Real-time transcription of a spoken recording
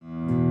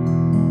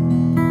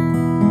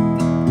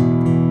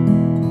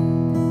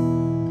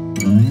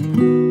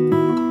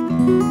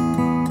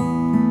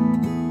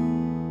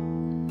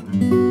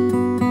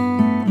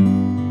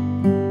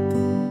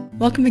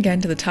Welcome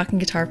again to the Talking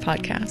Guitar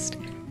Podcast,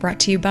 brought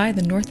to you by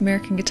the North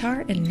American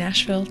Guitar in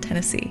Nashville,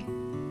 Tennessee.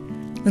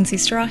 Lindsay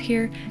Straw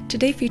here,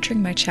 today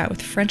featuring my chat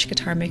with French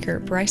guitar maker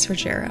Bryce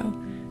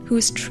Rogero, who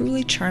is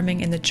truly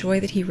charming in the joy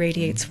that he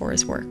radiates for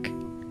his work.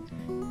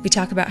 We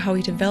talk about how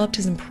he developed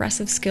his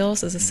impressive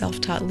skills as a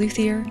self-taught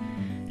luthier,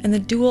 and the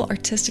dual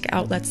artistic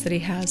outlets that he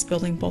has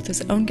building both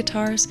his own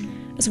guitars,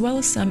 as well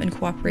as some in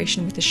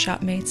cooperation with his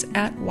shopmates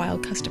at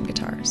Wild Custom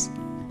Guitars.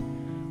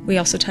 We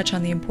also touch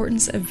on the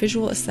importance of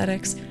visual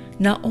aesthetics,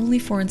 not only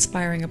for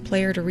inspiring a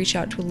player to reach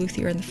out to a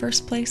luthier in the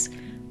first place,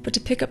 but to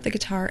pick up the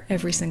guitar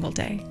every single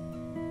day.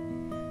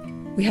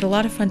 We had a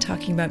lot of fun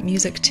talking about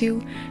music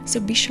too, so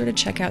be sure to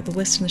check out the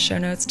list in the show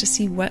notes to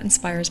see what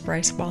inspires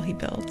Bryce while he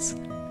builds.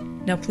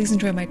 Now please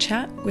enjoy my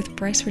chat with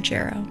Bryce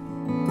Rogero.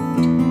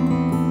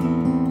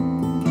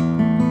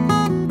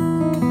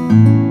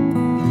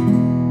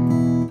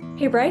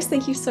 Hey Bryce,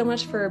 thank you so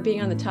much for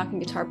being on the Talking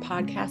Guitar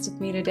podcast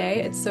with me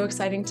today. It's so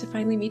exciting to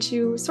finally meet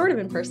you sort of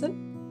in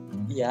person.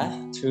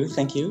 Yeah, true.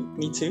 Thank you.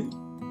 Me too.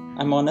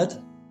 I'm honored.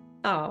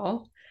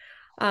 Oh,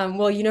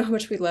 well, you know how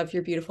much we love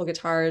your beautiful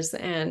guitars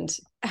and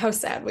how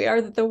sad we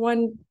are that the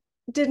one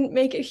didn't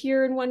make it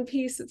here in one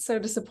piece. It's so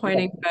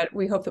disappointing, but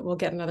we hope that we'll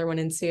get another one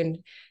in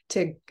soon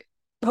to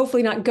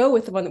hopefully not go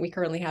with the one that we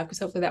currently have, because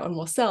hopefully that one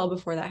will sell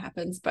before that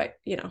happens, but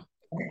you know.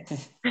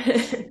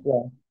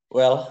 Yeah,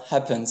 well,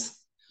 happens.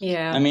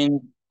 Yeah. I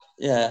mean,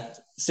 yeah,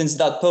 since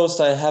that post,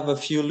 I have a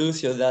few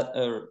luthiers that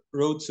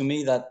wrote to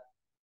me that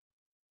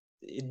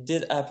it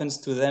did happens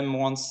to them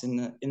once in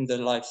the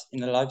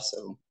life.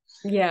 So,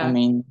 Yeah. I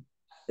mean,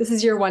 this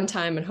is your one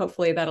time, and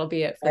hopefully that'll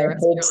be it for I the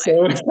rest hope of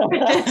your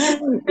life.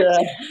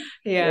 so.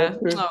 Yeah.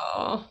 True.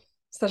 Oh,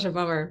 such a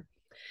bummer.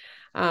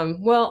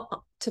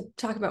 Well, to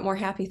talk about more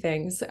happy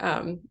things,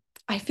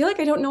 I feel like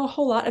I don't know a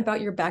whole lot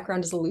about your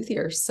background as a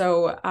luthier.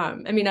 So, I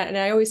mean, and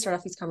I always start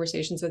off these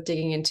conversations with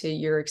digging into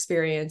your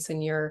experience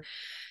and your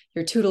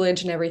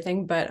tutelage and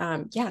everything. But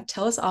yeah,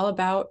 tell us all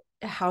about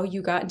how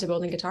you got into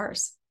building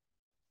guitars.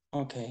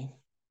 Okay.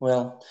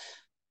 Well,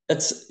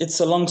 it's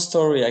a long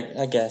story,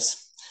 I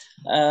guess.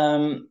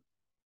 When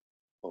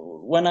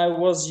I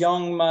was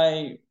young,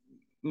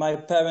 my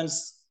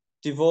parents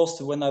divorced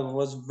when I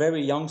was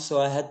very young, so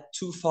I had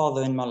two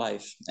fathers in my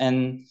life.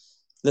 And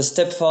the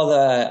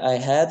stepfather I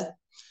had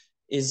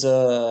is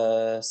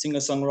a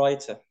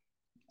singer-songwriter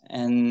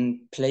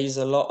and plays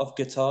a lot of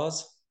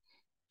guitars.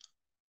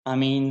 I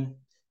mean,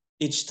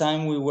 each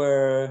time we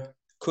were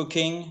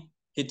cooking,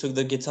 he took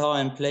the guitar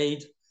and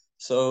played.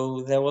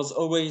 So there was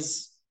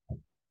always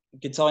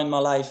guitar in my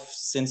life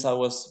since I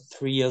was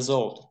 3 years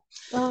old.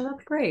 Oh,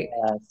 that's great.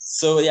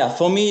 So yeah,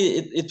 for me,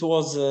 it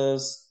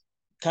was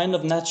kind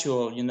of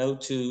natural,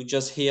 to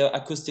just hear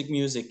acoustic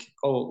music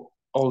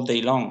all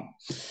day long.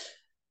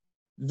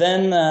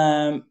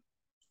 Then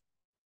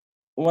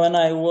when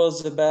I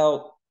was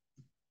about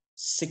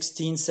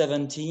 16,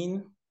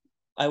 17,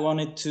 I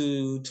wanted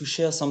to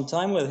share some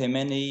time with him,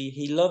 and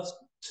he loved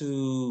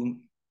to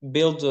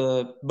build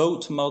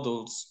boat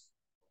models,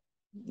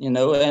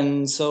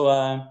 and so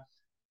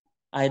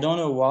I don't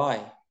know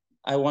why.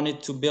 I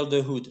wanted to build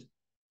a hood.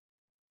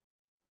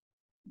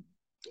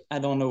 I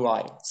don't know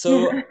why.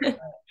 So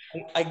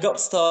I got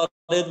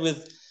started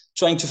with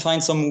trying to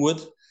find some wood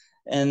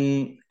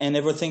and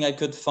everything I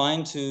could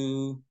find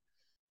to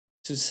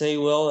say,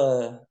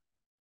 well,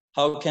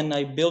 how can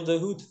I build a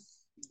hood?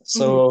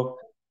 So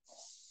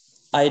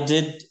I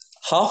did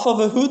half of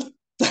a hood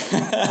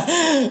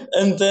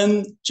and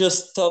then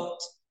just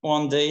stopped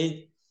one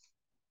day,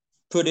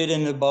 put it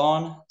in a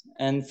barn,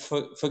 and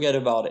forget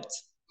about it.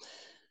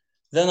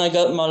 Then I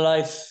got my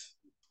life,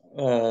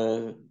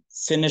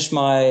 finished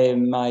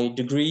my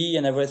degree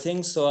and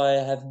everything. So I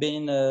have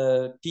been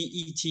a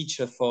PE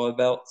teacher for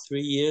about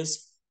 3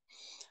 years.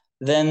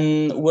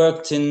 Then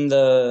worked in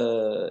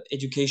the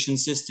education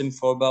system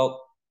for about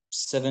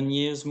 7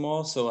 years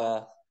more.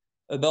 So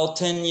about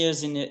 10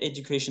 years in the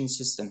education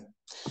system.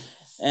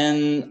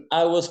 And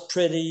I was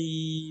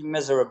pretty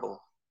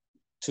miserable,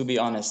 to be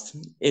honest.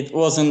 It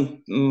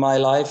wasn't my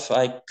life.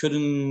 I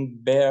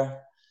couldn't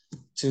bear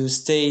to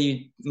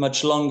stay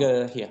much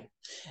longer here.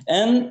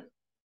 And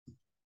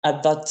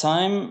at that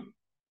time,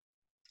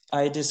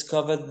 I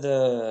discovered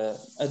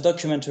a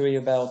documentary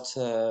about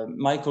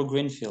Michael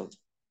Greenfield.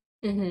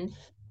 Mm-hmm.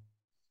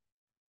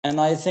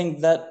 And I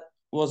think that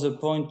was a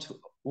point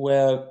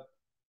where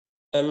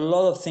a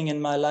lot of things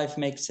in my life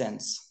make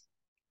sense,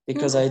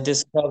 because I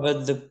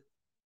discovered the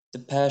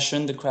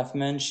passion, the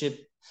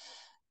craftsmanship.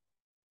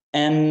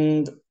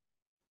 And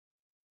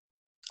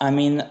I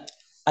mean,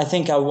 I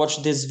think I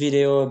watched this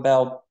video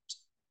about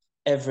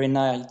every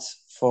night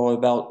for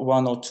about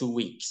 1 or 2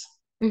 weeks.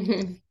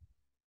 Mm-hmm.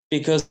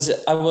 Because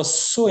I was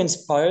so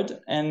inspired.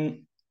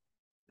 And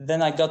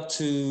then I got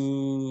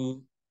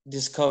to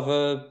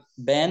discover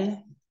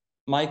Ben,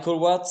 Michael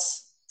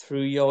Watts,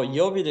 through your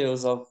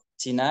videos of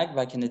TNAG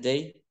back in the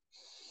day.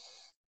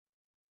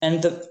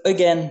 And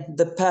again,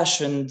 the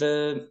passion,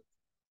 the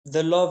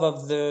love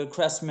of the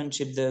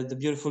craftsmanship, the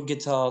beautiful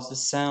guitars, the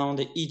sound,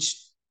 each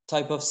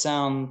type of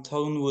sound,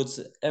 tone woods,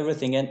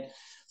 everything. And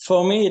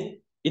for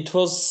me, it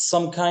was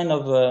some kind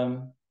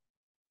of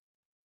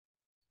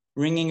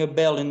ringing a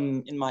bell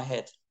in my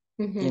head,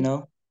 you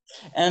know.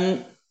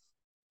 And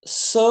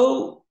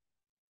so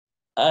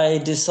I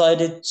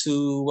decided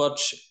to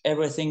watch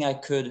everything I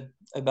could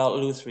about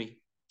Luthri.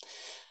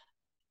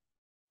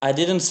 I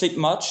didn't sleep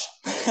much.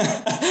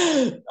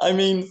 I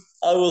mean,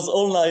 I was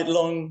all night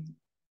long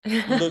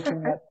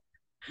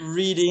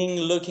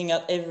looking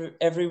at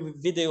every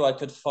video I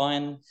could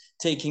find,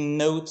 taking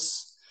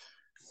notes,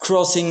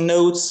 crossing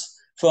notes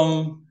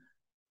from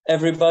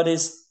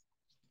everybody's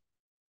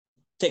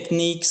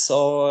techniques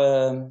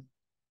or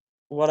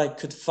what I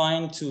could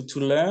find to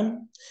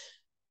learn.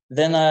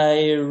 Then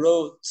I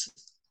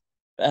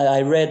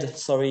read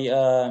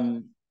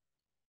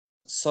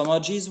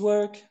Somaji's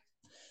work,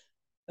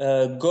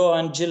 Gore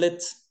and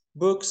Gillett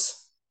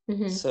books.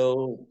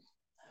 So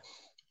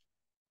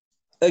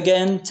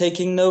again,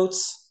 taking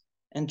notes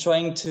and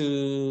trying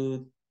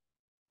to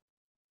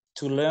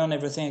learn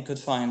everything I could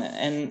find.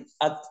 And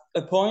at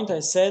a point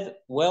I said,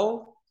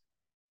 well,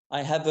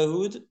 I have a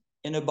wood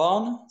in a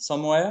barn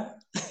somewhere.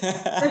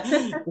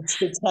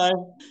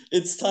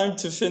 It's time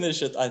to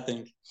finish it, I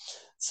think.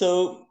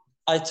 So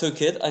I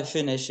took it, I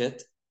finished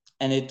it,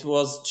 and it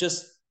was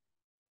just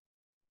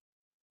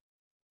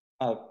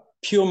a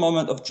pure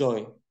moment of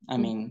joy. I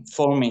mean,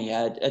 for me,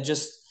 I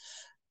just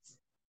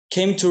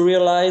came to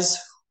realize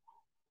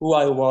who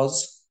I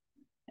was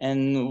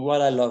and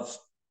what I love,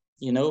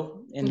 you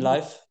know, in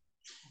life.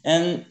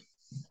 And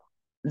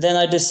then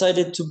I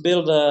decided to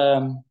build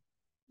a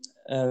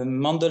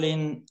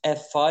mandolin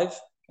F5,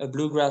 a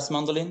bluegrass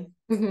mandolin,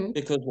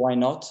 because why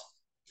not?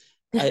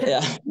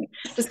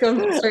 Just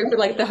going straight for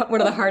like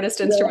one of the hardest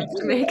instruments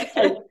to make.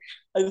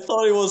 I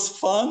thought it was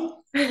fun.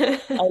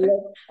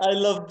 I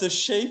loved the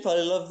shape. I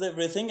loved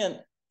everything.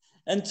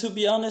 And to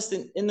be honest,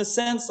 in a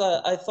sense,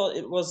 I thought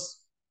it was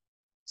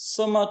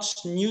so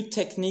much new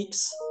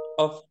techniques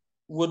of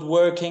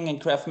woodworking and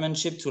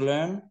craftsmanship to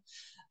learn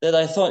that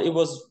I thought it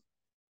was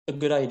a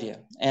good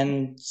idea.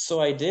 And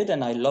so I did,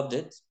 and I loved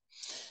it.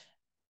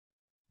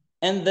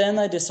 And then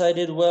I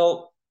decided,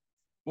 well,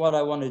 what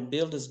I wanted to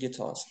build is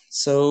guitars.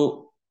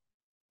 So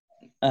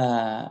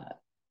I've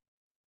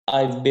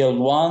built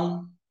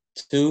 1,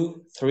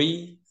 2,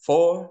 3,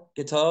 4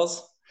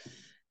 guitars,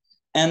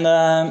 and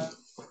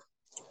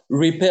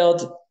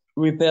repaired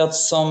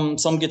some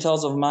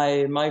guitars of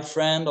my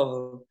friend,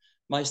 of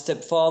my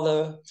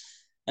stepfather,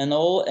 and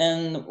all.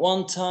 And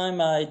one time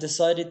I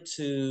decided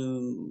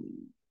to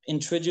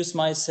introduce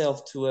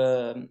myself to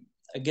a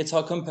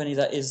guitar company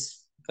that is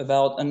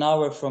about an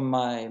hour from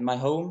my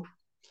home.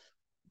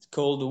 It's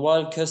called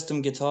Wild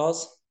Custom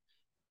Guitars,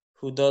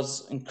 who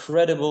does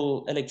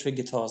incredible electric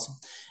guitars.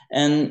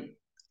 And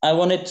I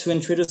wanted to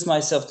introduce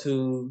myself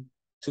to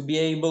be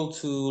able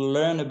to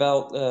learn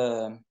about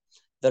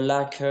the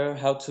lacquer,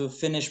 how to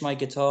finish my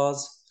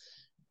guitars.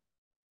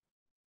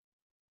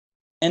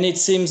 And it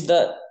seems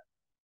that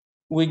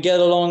we get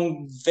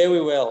along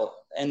very well,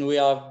 and we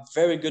are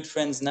very good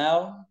friends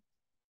now.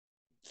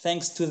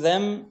 Thanks to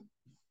them,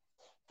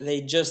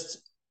 they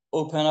just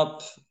open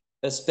up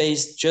a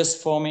space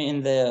just for me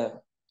in their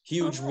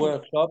huge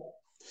workshop.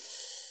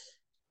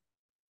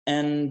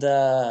 And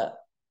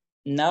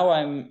now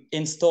I'm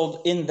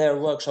installed in their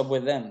workshop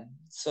with them.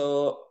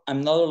 So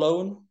I'm not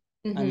alone.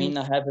 I mean,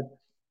 I have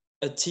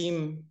a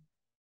team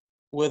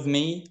with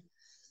me,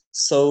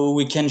 so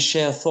we can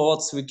share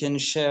thoughts, we can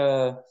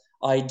share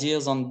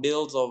ideas on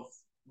builds of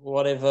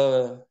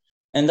whatever.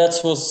 And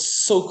that was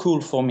so cool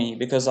for me,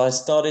 because I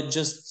started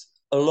just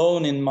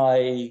alone in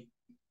my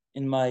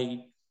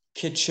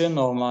kitchen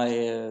or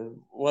my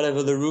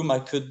whatever the room I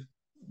could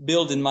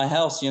build in my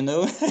house, you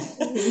know.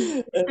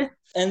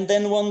 And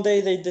then one day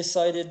they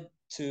decided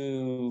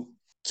to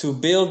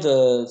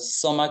build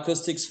some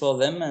acoustics for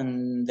them,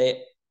 and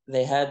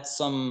they had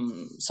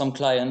some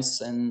clients,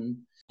 and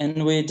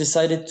we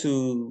decided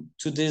to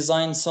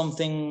design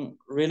something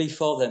really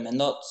for them, and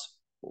not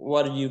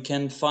what you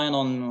can find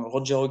on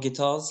Rogero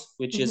Guitars,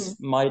 which is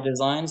my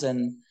designs.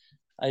 And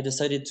I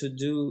decided to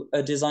do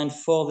a design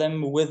for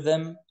them, with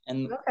them,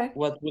 and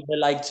what would they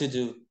like to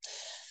do.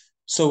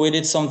 So we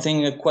did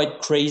something quite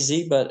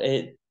crazy, but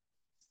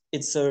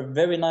it's a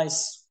very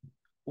nice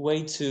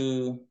way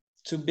to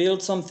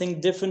build something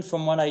different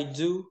from what I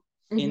do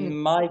in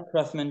my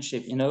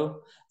craftsmanship, you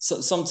know.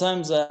 So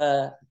sometimes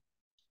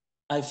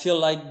I feel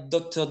like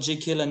Dr.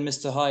 Jekyll and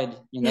Mr. Hyde,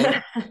 you know.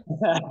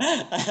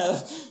 I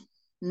have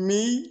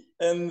me,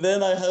 and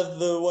then I have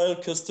the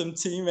Wild Custom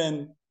team,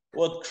 and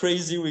what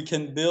crazy we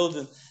can build.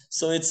 And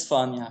so it's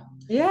fun, yeah.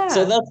 Yeah.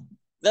 So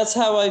that's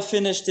how I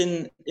finished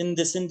in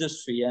this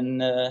industry,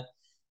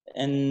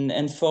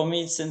 and for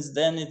me, since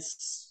then,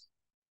 it's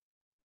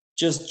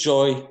just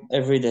joy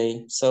every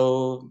day.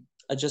 So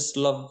I just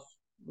love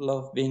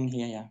being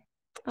here, yeah.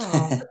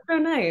 Oh, that's so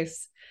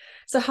nice.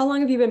 So how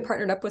long have you been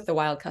partnered up with the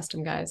Wild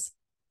Custom guys?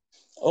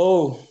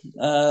 Oh,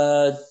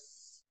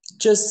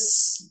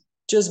 just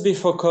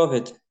before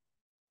COVID.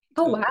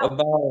 Oh,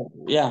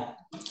 wow.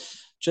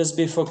 Just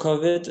before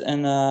COVID.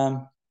 And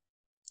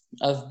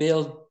I've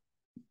built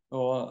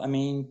or I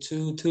mean,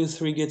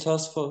 three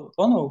guitars for,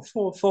 oh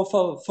no,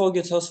 four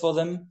guitars for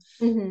them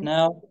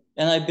now,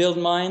 and I build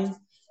mine.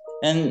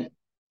 And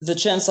the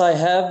chance I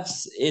have,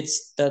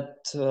 it's that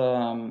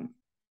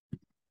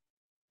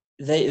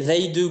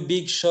they do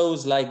big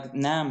shows like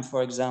NAMM,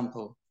 for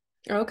example,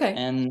 Okay.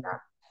 and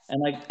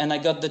I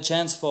got the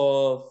chance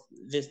for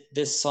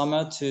this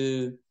summer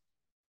to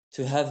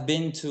have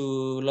been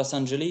to Los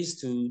Angeles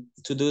to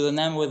do the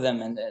NAMM with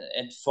them, and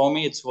for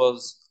me it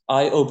was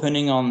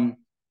eye-opening on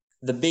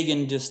the big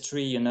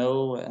industry, you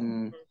know,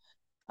 and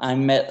I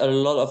met a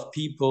lot of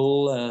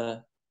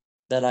people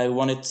that I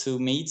wanted to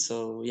meet.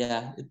 So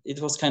yeah,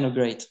 it was kind of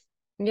great.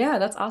 Yeah,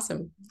 that's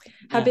awesome.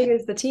 How Yeah, big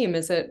is the team?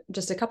 Is it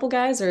just a couple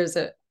guys or is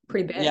it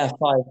pretty big? yeah,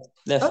 five.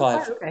 They're Oh,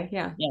 five. five. Okay.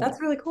 Yeah. Yeah,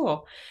 That's really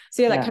cool.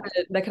 So yeah, yeah,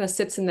 that kind of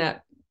sits in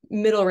that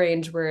middle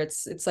range where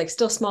it's like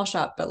still small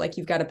shop, but like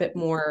you've got a bit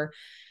more,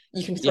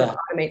 you can sort of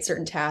yeah, automate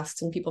certain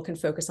tasks and people can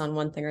focus on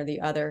one thing or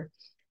the other.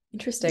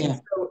 Interesting. yeah.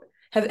 So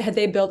have had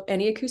they built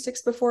any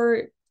acoustics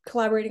before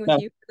collaborating with No,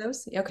 you for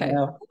those? Okay.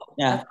 no, Cool. That's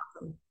yeah,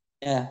 awesome.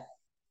 yeah.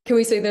 Can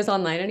we see those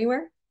online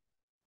anywhere?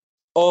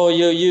 Oh,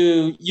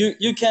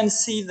 you can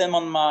see them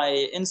on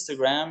my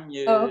Instagram.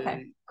 Oh,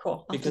 okay.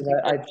 Cool. I'll have to Because do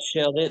I that.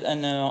 shared it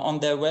and on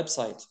their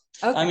website.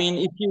 I Okay.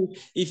 mean,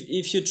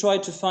 if you try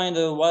to find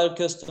a wild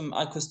custom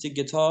acoustic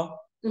guitar,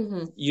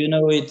 you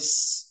know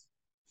it's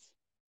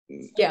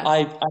Yeah.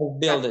 I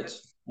built it.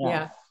 Yeah,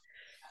 Yeah.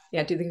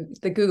 Yeah. Do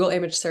the Google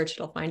image search,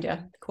 it'll find you.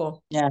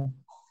 Cool. yeah,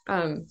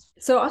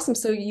 So awesome.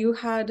 So you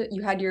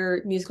had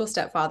your musical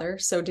stepfather.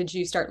 So did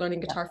you start learning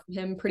guitar from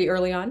him pretty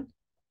early on?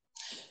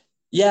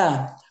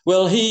 yeah.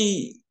 Well,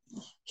 he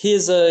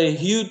is a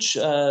huge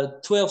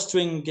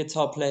 12-string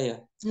guitar player.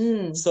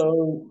 Mm,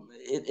 So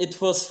it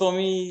was for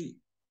me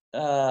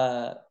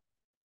uh,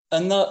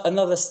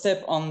 another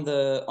step on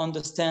the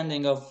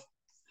understanding of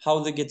how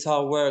the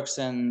guitar works,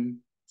 and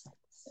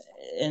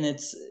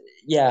it's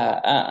yeah.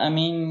 I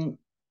mean,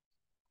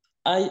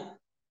 I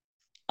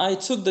I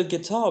took the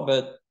guitar,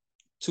 but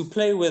to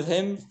play with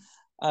him,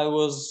 I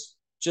was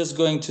just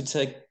going to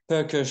take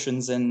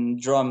percussions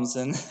and drums,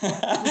 and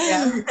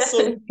yeah.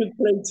 so we could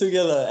play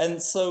together.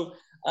 And so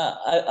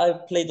I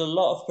played a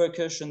lot of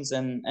percussions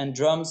and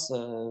drums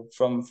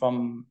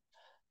from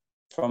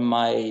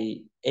my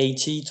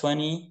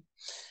 80-20,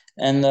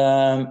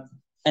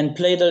 and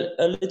played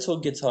a little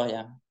guitar.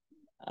 Yeah,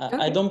 I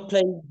Okay. don't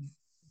play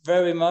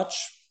very much,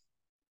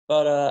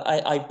 but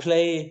I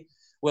play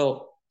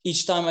well.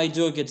 Each time I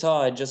do a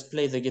guitar, I just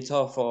play the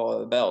guitar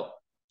for about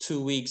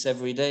 2 weeks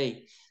every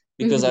day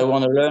because I Hmm.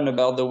 want to learn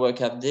about the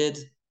work I've did,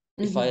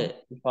 Hmm.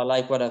 if I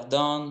like what I've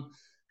done,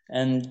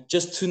 and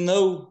just to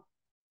know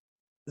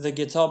the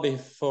guitar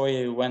before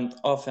it went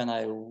off and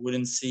I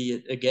wouldn't see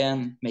it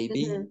again,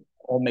 maybe, Hmm.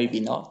 or maybe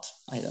not.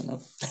 I don't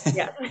know.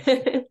 Yeah.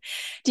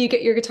 Do you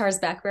get your guitars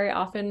back very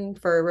often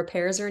for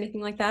repairs or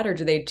anything like that, or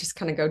do they just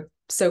kind of go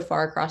so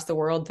far across the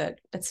world that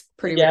it's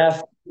pretty rare to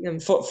Yeah, see them?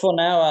 for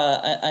now,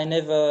 I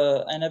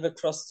never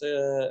crossed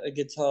a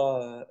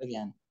guitar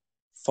again.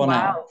 For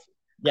now, Wow.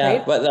 yeah,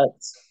 Great. but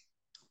that's,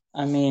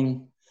 I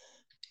mean,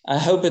 I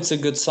hope it's a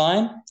good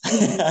sign.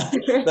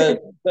 Mhm.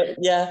 But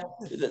yeah,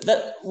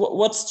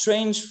 what's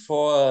strange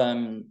for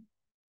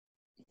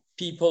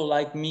people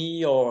like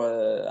me,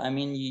 or I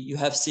mean, you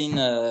have seen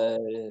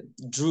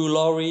Drew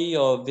Laurie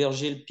or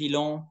Virgil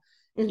Pilon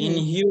in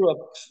Hmm.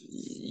 Europe.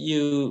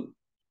 You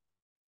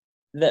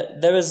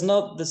there is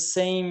not the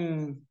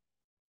same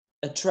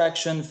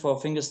attraction for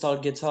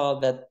fingerstyle guitar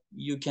that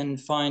you can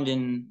find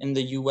in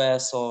the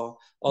US or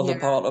other Yeah.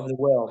 part of the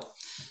world.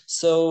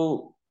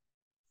 So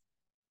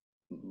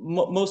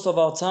most of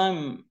our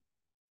time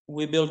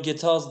we build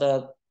guitars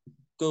that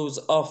goes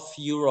off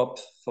Europe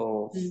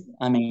for, Mm.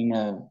 I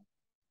mean,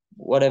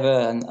 whatever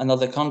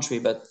another country.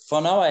 But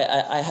for now,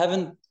 I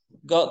haven't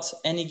got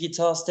any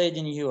guitar stayed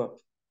in Europe.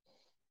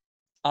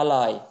 I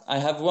lie. I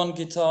have one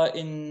guitar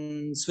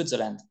in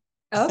Switzerland.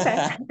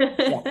 Okay.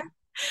 Yeah,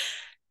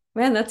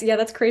 Man, that's yeah,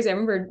 that's crazy. I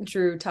remember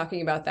Drew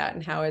talking about that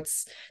and how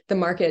it's the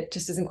market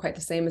just isn't quite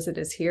the same as it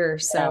is here. yeah,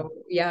 So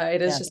yeah,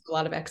 it is yeah, just a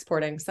lot of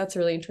exporting. So that's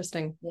really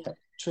interesting. yeah.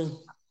 True.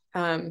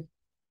 Um,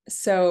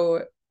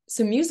 so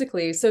so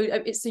musically, so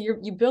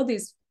you build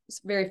these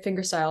very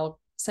fingerstyle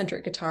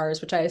centric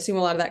guitars, which I assume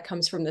a lot of that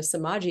comes from the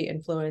Samaji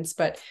influence.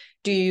 But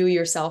do you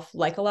yourself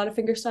like a lot of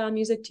fingerstyle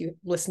music? Do you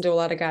listen to a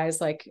lot of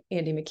guys like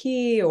Andy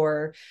McKee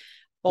or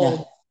Yeah,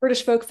 old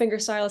British folk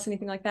fingerstylists,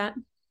 anything like that?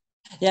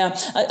 yeah.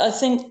 I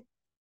think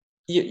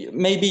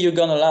maybe you're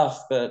gonna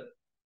laugh, but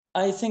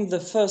I think the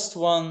first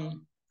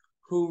one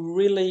who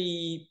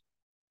really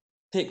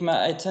picked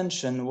my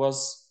attention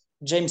was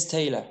James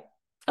Taylor,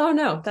 Oh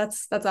no,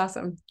 that's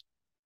awesome.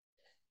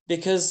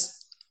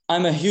 because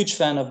I'm a huge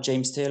fan of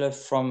James Taylor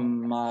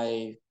from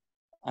I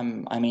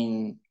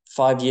mean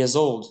 5 years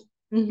old.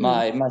 Hmm.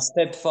 My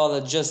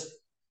stepfather just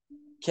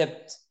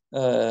kept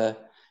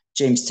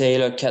James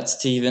Taylor, Cat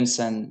Stevens,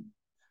 and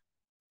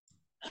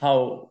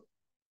how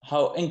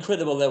how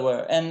incredible they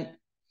were. And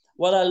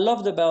what I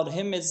loved about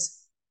him is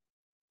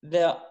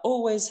they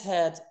always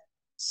had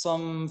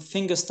some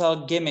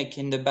fingerstyle gimmick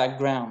in the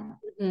background.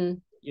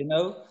 you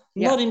know,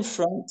 Yeah. not in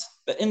front,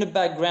 but in the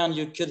background,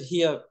 you could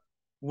hear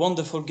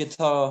wonderful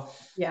guitar.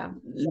 Yeah.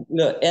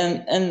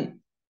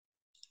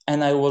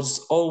 And I was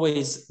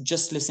always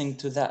just listening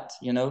to that,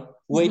 you know,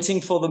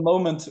 waiting for the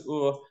moment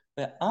or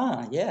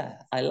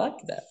yeah, I like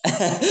that.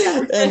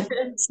 Yeah.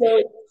 And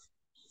so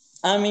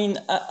I mean,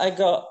 I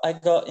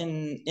got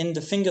in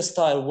the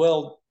fingerstyle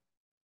world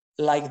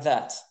like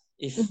that,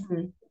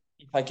 Mhm.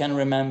 if I can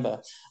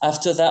remember.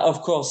 After that,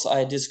 of course,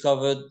 I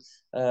discovered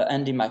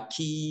Andy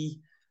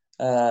McKee,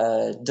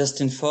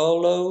 Dustin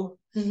Furlow,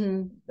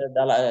 Mhm.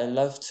 that I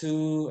love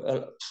too.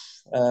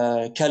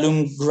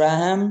 Callum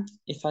Graham,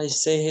 if I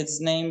say his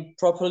name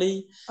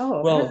properly.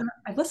 Oh, Well,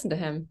 I've listened to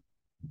him.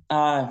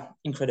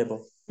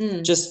 incredible.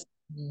 Mm. Just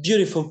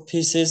beautiful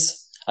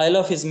pieces. I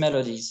love his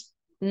melodies.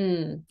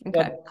 Mm. Okay.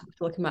 Got I'll have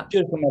to look him up.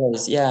 beautiful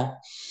melodies, yeah.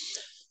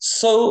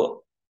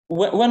 So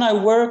when I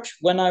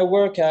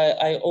work,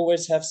 I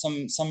always have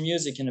some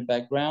music in the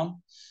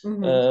background,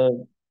 Mhm. uh,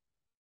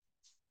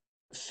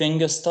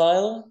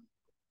 fingerstyle,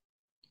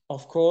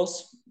 of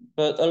course,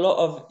 but a lot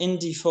of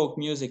indie folk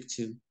music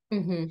too,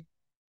 Mhm.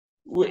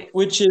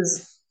 which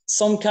is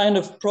some kind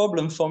of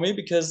problem for me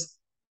because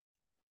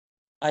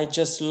I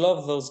just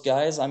love those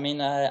guys. I mean,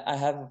 I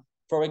have,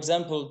 for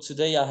example,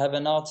 today I have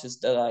an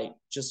artist that I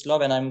just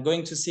love, and I'm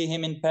going to see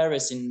him in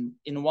Paris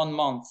in 1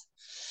 month,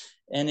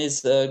 and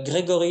it's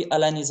Gregory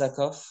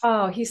Alanizakov.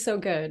 Oh, he's so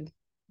good.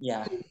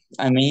 Yeah,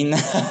 I mean,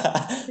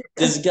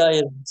 this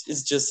guy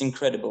is just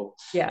incredible.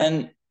 Yeah.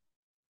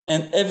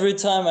 And every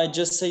time I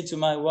just say to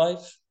my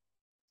wife,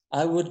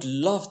 I would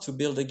love to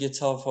build a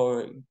guitar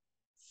for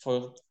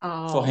for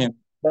Oh, him.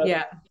 But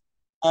yeah.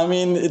 I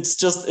mean, it's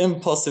just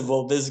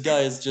impossible. This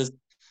guy is just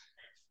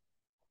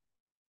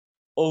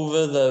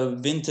over the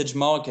vintage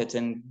market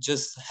and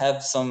just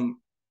have some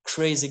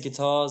crazy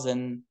guitars,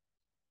 and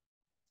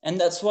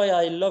that's why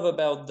I love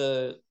about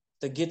the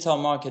guitar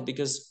market,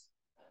 because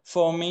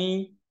for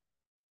me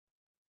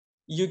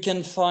you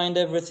can find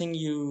everything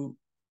you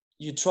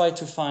try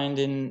to find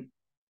in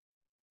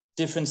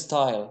different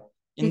style.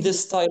 In Mhm.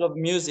 this style of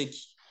music,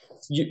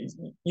 you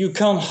you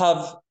can't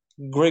have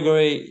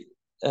Gregory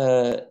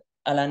uh,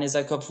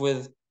 Alanizakov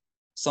with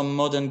some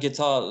modern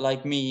guitar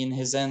like me in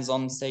his hands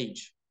on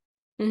stage.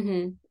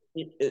 Mhm.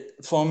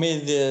 For me,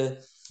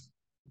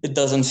 it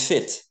doesn't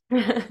fit.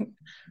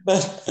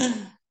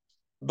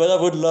 But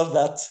I would love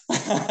that.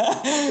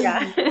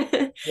 Yeah.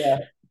 Yeah,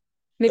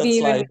 Maybe that's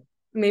you life. and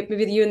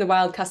maybe you and the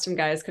Wild Custom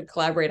guys could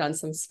collaborate on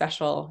some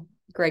special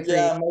Gregory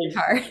Yeah, maybe,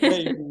 guitar.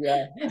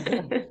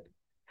 yeah.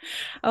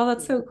 Oh,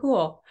 that's so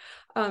cool.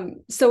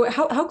 So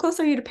how close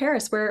are you to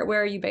Paris?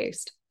 Where are you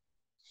based?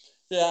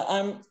 Yeah,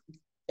 I'm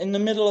in the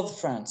middle of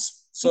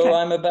France, so Okay.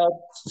 I'm about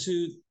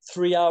 2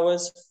 3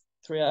 hours,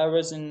 3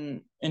 hours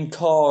in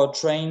car or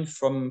train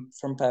from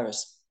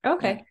Paris. Yeah.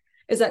 Okay.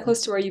 Is that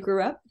close to where you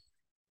grew up?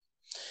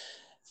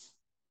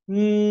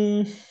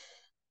 Mm,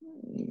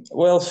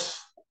 well,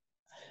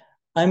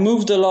 I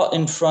moved a lot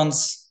in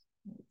France.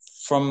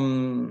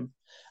 From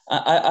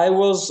I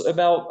was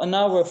about an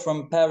hour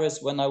from Paris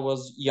when I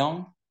was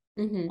young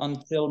Hmm.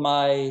 until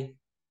my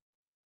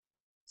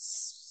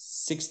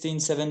 16,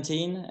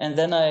 17, and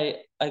then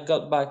I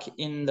got back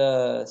in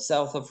the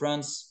south of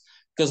France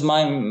because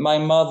my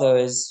mother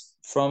is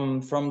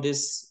from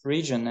this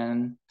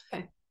region,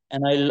 Okay.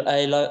 and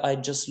I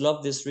just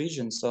love this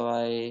region, so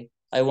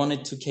I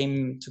wanted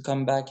to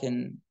come back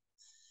in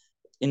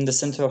the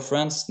center of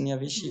France near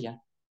Vichy. Mhm. Yeah.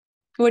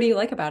 What do you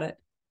like about it?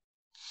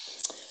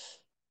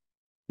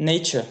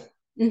 Nature.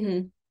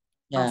 Hmm.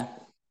 Yeah. Awesome.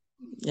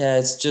 Yeah,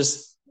 it's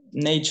just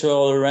nature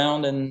all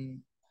around,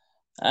 and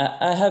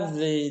I have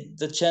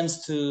the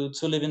chance to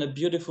live in a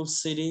beautiful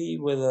city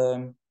with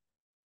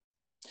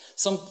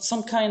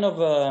some kind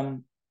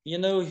of you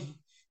know,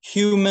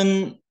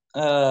 human.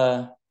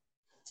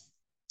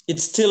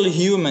 It's still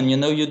human, you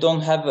know. You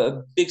don't have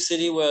a big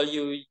city where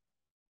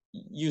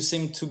you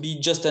seem to be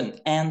just an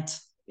ant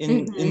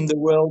in Hmm. the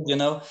world, you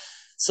know.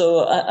 So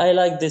I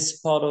like this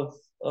part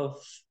of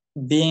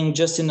being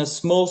just in a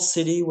small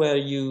city where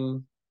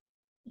you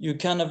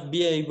kind of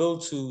be able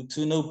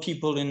to know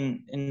people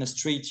in the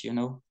street, you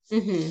know.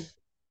 Hmm.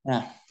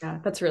 Yeah, Yeah,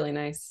 that's really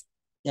nice.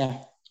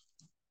 yeah.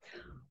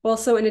 Well,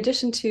 so in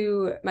addition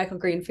to Michael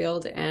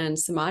Greenfield and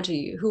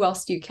Samaji, who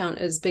else do you count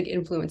as big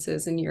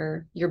influences in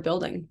your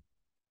building?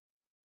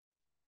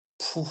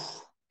 Phew.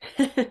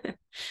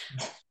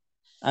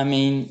 I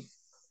mean,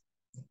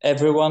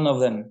 every one of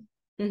them.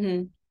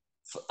 Hmm.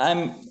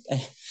 I'm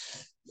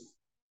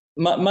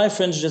my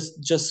friends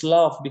just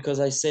laugh because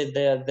I said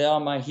they are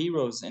my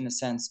heroes in a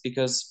sense,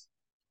 because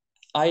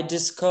I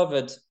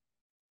discovered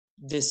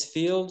this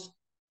field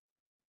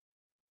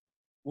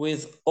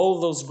with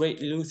all those great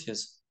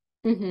luthiers,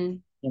 Hmm.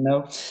 you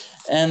know,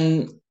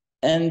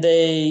 and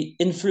they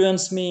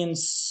influenced me in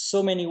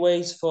so many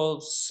ways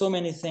for so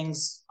many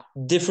things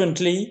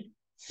differently.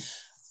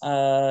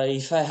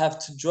 If I have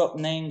to drop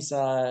names,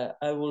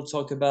 I will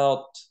talk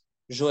about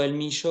Joël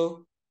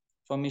Michaud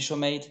from Michaud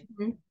Made.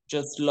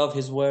 Just love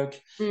his work.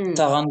 Mm.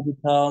 Taran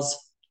Guitars,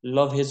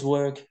 love his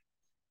work.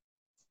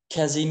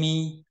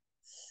 Kazimi,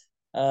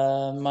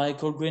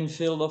 Michael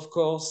Greenfield, of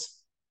course.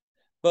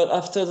 But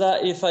after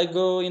that, if I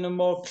go in a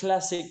more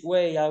classic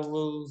way, I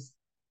will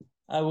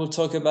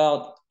talk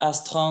about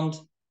Astrand,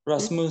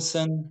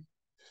 Rasmussen,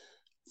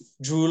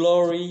 Drew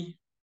Laurie,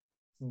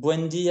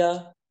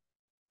 Buendia,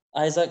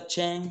 Isaac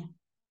Chang.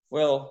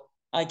 Well,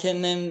 I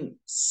can name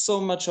so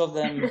much of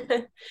them.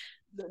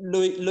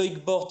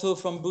 Loic Borto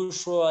from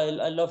Bouchereau,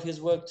 I love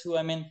his work too.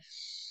 I mean,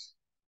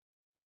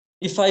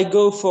 if I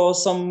go for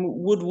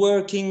some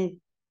woodworking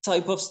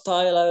type of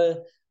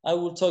style, I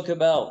will talk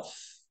about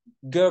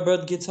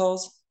Gerbert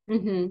guitars,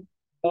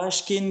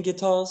 Bashkin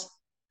guitars.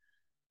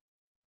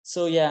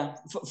 So yeah,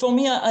 for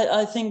me,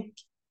 I think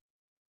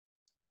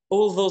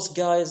all those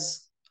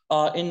guys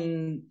are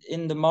in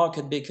the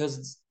market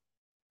because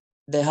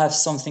they have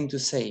something to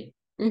say.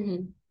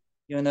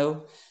 You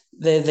know,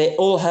 they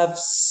all have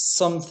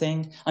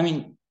something. I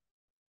mean,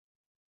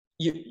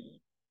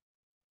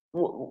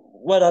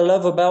 what I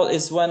love about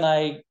is when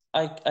I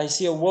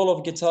see a wall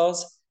of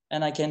guitars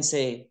and I can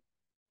say,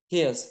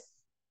 here's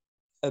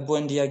a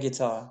Buendia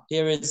guitar,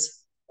 here is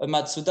a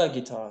Matsuda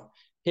guitar,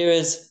 here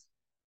is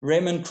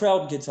Raymond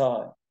Kraut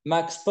guitar,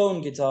 Max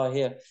Pone guitar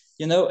here,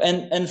 you know,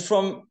 and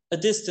from a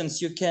distance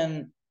you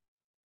can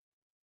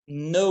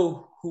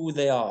know who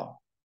they are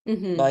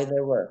by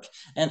their work,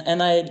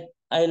 and I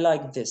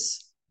like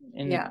this.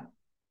 Yeah,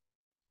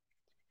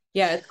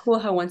 it's cool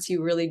how once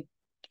you really,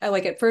 I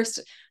like at first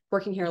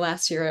working here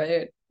last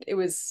year, it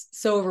was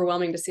so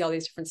overwhelming to see all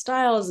these different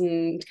styles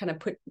and kind of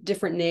put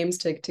different names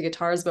to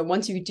guitars. But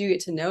once you do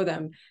get to know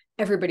them,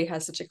 everybody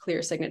has such a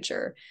clear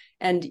signature.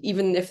 And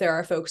even if there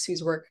are folks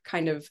whose work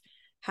kind of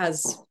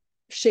has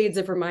shades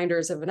of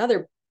reminders of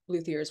another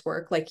luthier's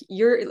work, like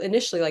your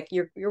initially, like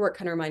your work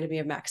kind of reminded me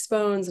of Max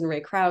Bones and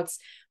Ray Krauts,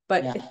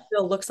 but it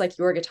still looks like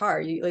your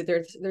guitar. You like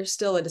there's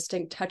still a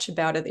distinct touch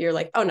about it that you're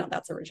like, oh no,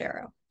 that's a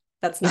Ruggiero.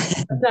 That's not a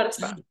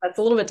Spohn. That's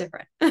a little bit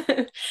different,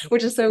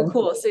 which is so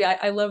cool. So yeah,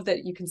 I love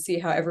that you can see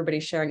how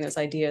everybody's sharing those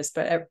ideas,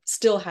 but it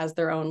still has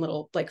their own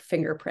little like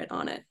fingerprint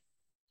on it.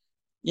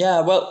 Yeah,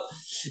 well,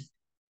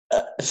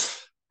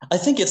 I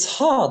think it's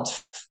hard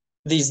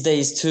these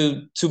days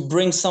to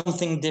bring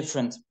something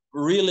different,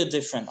 really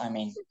different. I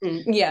mean,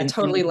 yeah,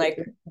 totally like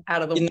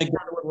out of the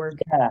woodwork.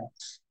 Yeah,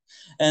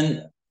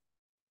 and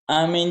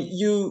I mean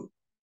you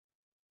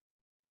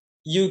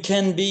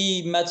can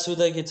be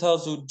Matsuda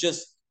Guitars who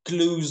just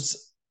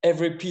glues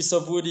every piece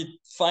of wood it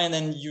find,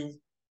 and you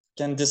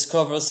can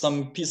discover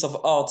some piece of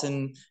art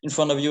in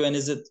front of you, and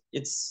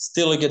it's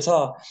still a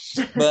guitar.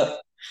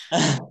 But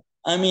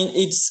I mean,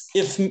 it's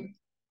if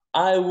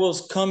I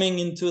was coming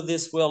into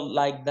this world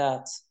like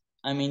that,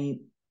 I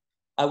mean,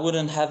 I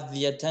wouldn't have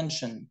the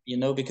attention, you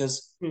know,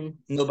 because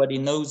nobody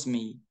knows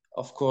me.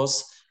 Of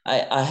course,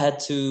 I had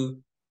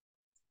to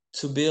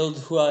build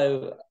who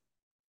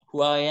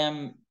I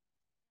am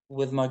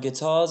with my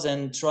guitars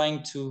and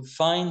trying to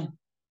find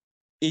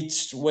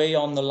each way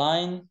on the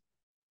line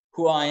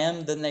who I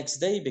am the next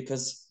day,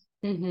 because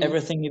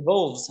everything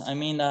evolves. I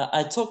mean,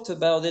 I talked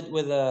about it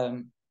with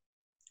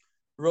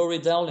Rory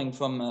Dowling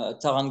from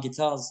Taran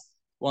Guitars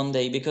one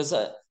day, because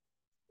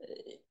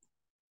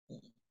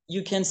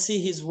you can see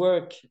his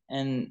work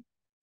and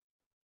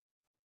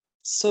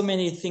so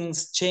many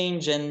things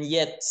change, and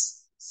yet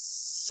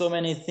so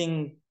many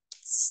things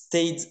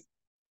stayed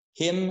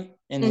him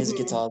in his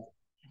guitar.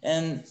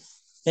 And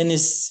he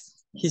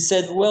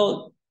said,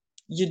 well,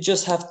 you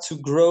just have to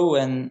grow,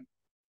 and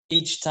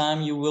each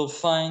time you will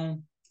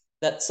find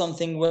that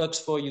something works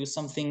for you,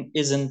 something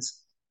isn't,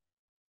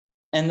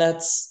 and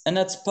that's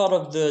part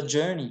of the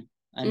journey.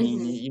 I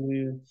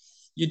mean,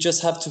 you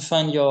just have to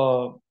find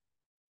your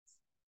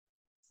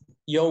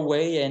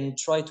way and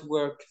try to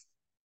work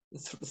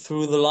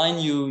through the line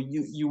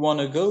you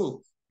want to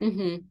go.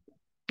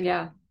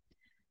 Yeah,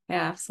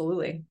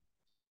 absolutely.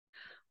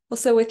 Well,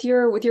 so with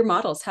your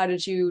models, how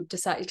did you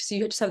decide? So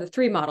you just have the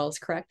 3 models,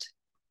 correct?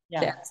 Yeah.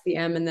 The S, the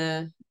M, and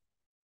the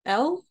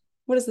L.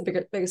 What is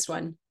the biggest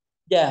one?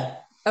 Yeah.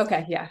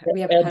 Okay. Yeah.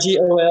 We have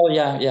GOL.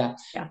 Yeah.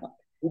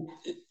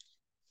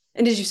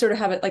 And did you sort of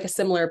have it like a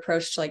similar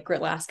approach to like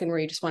Grit Laskin, where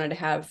you just wanted to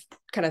have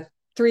kind of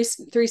three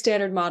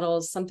standard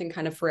models, something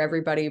kind of for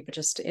everybody, but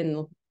just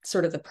in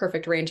sort of the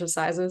perfect range of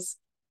sizes?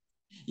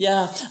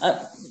 Yeah,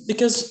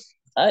 because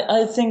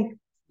I think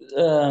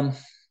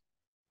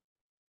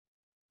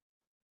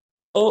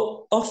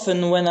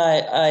often when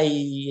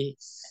I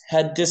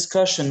had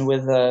discussion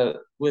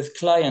with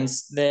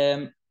clients,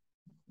 they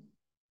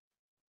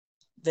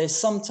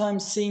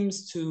sometimes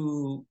seems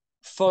to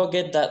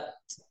forget that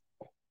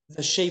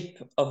the shape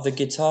of the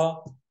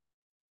guitar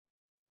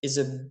is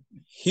a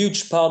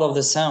huge part of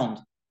the sound.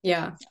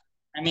 Yeah.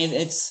 I mean,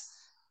 it's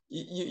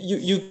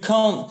you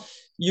can't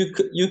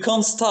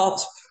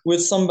start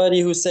with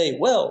somebody who say,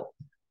 well,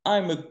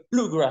 I'm a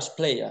bluegrass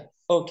player.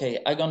 Okay,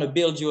 I'm gonna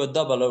build you a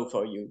double O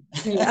for you.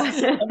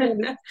 Yeah. I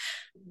mean, it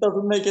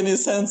doesn't make any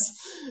sense.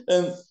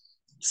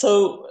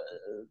 So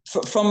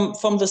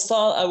from the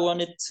start, I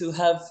wanted to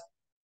have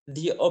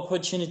the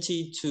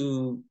opportunity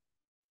to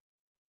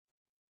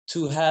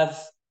have,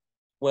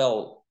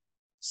 well,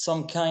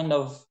 some kind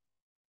of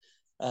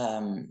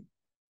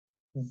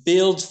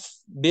built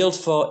built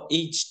for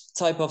each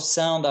type of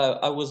sound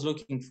I was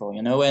looking for,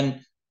 you know.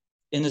 And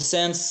in a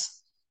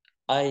sense,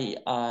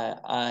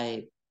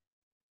 I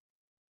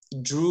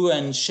drew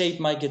and shaped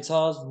my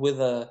guitars with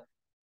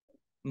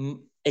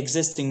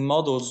existing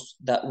models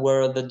that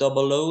were the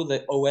double O,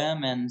 the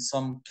OM, and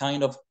some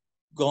kind of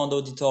Grand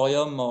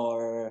Auditorium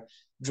or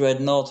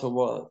Dreadnought, or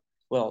what,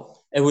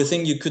 well,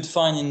 everything you could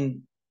find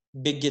in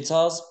big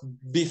guitars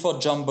before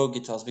jumbo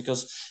guitars,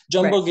 because Right.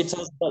 jumbo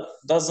guitars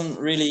doesn't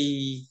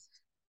really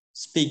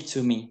speak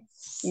to me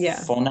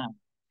Yeah. for now.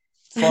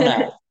 For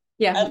now,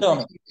 Yeah. I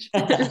don't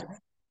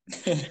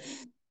know.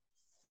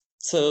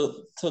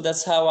 So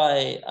that's how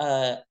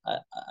I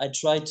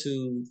try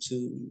to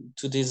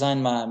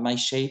design my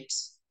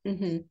shapes.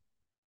 Hmm.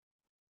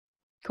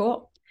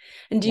 Cool.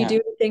 And do you Yeah.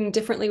 do anything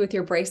differently with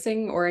your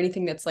bracing or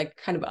anything that's like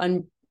kind of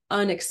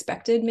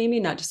unexpected, maybe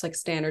not just like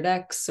standard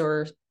X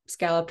or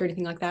scalloped or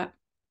anything like that?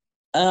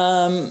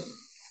 Um,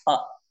 I,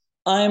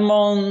 I'm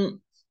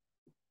on,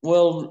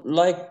 well,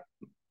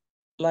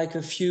 like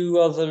a few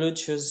other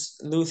luthiers.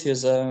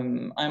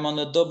 I'm on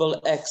a double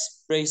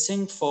X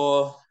bracing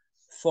for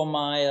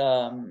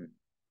my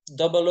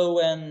double O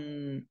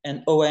and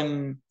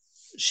OM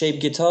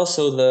shape guitar,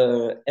 so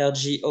the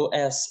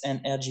RGOS and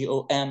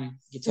RGOM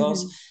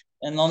guitars. Hmm.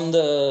 And on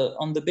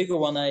the bigger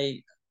one,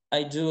 I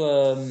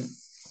do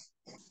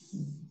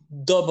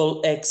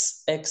double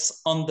X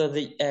under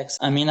the X.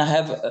 I mean, I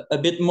have a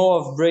bit more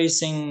of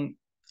bracing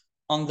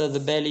under the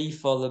belly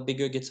for the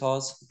bigger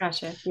guitars.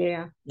 Gotcha.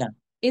 Yeah. Yeah.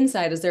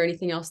 Inside, is there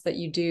anything else that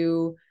you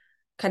do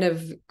kind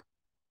of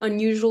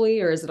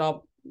unusually, or is it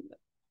all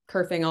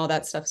kerfing, all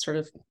that stuff sort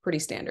of pretty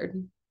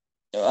standard?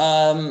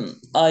 Um,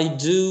 I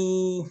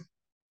do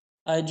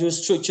I do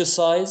structure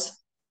size.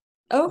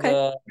 Oh, okay.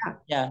 The Yeah.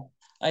 Yeah,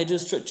 I do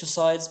structure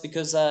size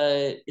because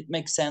it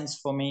makes sense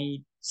for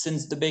me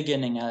since the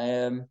beginning.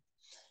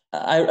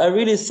 I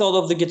really thought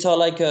of the guitar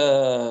like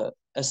a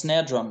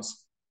snare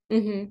drums,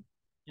 Hmm.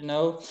 you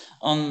know,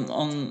 on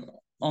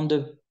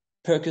the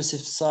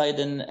percussive side,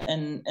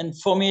 and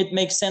for me it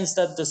makes sense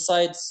that the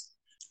sides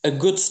a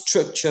good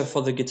structure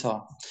for the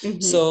guitar. Hmm.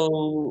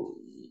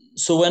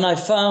 So when I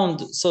found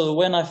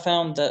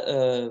that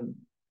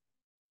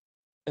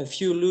a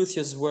few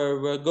luthiers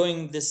were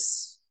going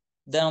this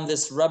down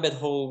this rabbit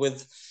hole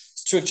with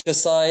structure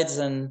sides,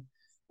 and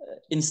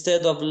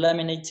instead of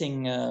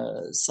laminating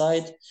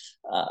side,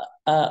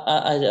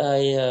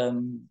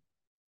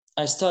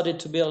 I started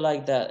to build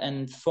like that,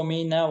 and for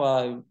me now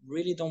I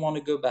really don't want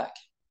to go back.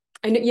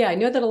 I know, yeah, I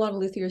know that a lot of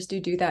luthiers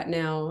do that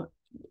now.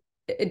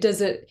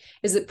 Is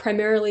it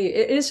primarily,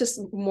 it is just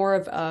more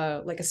of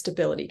a like a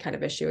stability kind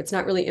of issue. It's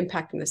not really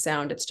impacting the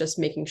sound. It's just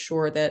making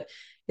sure that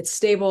it's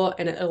stable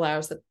and it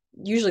allows the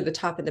usually the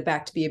top and the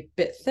back to be a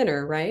bit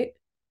thinner, right?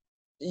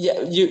 Yeah,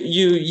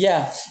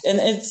 and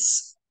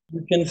it's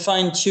you can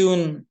fine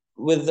tune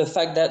with the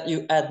fact that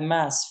you add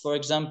mass, for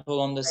example,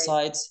 on the Right.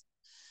 sides,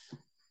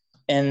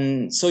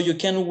 and so you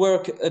can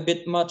work a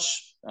bit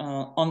much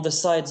on the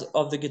sides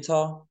of the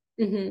guitar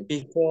Hmm.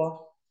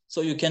 before,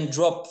 so you can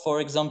drop, for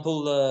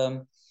example,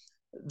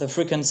 the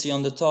frequency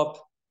on the top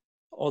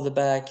or the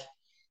back.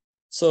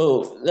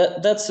 So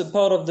that's a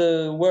part of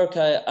the work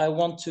I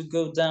want to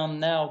go down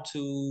now,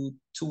 to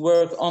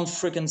work on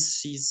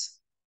frequencies,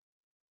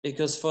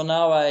 because for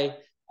now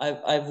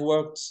I've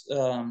worked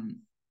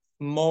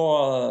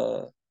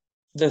more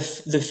the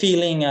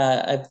feeling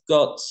I've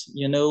got,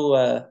 you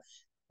know,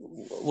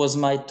 was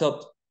my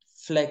top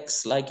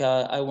flex like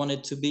I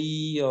wanted to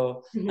be,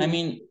 or I Hmm.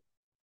 mean,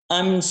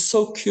 I'm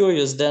so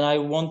curious that I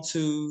want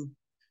to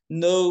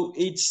know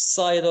each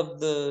side of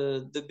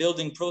the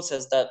building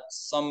process, that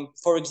some,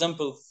 for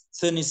example,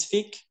 Thynis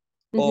Fick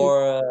Hmm. or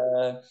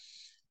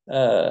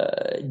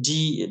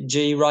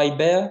J.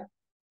 Rybert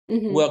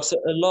Hmm. works a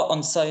lot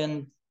on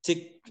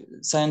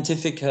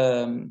scientific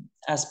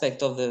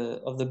aspect of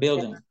the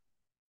building.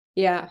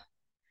 Yeah.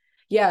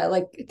 Yeah.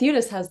 Like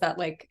Theodos has that,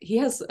 like, he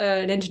has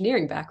an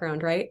engineering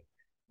background, right?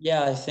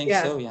 Yeah, I think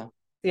Yeah. so. Yeah,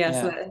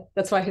 Yeah. So yeah,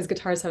 that's why his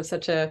guitars have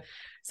such a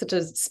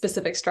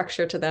specific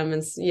structure to them.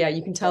 And yeah,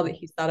 you can tell that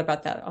he's thought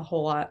about that a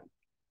whole lot.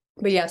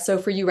 But yeah, so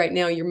for you right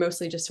now, you're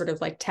mostly just sort of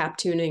like tap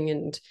tuning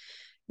and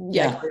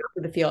yeah, yeah, going off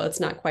of the feel. It's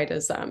not quite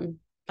as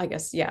I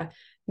guess, yeah,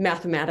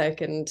 mathematic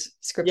and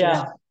scripted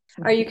out.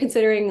 yeah. Are you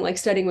considering like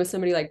studying with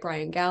somebody like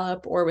Brian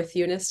Gallup or with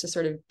Eunice to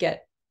sort of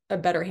get a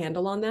better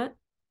handle on that?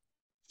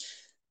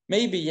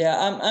 Maybe, yeah.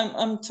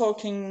 I'm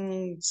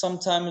talking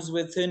sometimes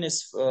with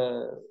Ines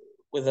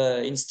with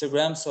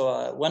Instagram.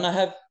 So when I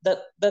have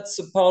that's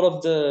a part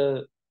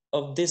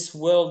of this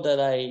world that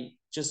I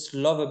just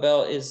love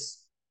about, is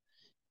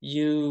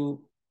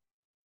you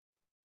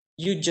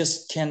you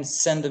just can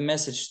send a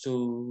message to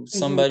Hmm.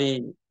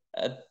 somebody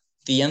at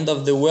the end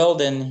of the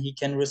world, and he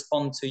can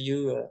respond to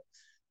you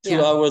two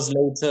Yeah. hours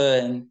later,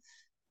 and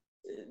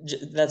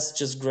that's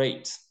just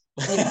great.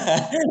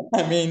 Yeah.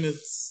 I mean,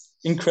 it's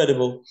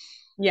incredible.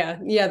 Yeah.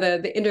 Yeah.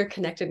 The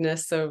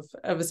interconnectedness of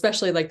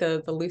especially like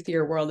the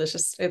luthier world is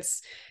just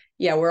it's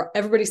yeah, where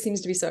everybody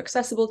seems to be so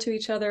accessible to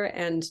each other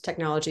and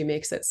technology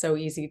makes it so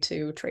easy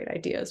to trade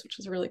ideas, which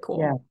is really Yeah.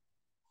 cool.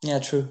 Yeah,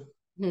 true.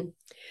 Mhm.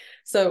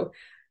 So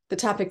the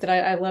topic that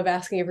I love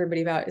asking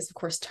everybody about is, of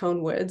course,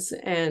 tone woods.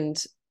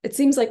 And it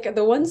seems like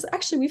the ones,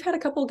 actually, we've had a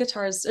couple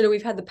guitars. No,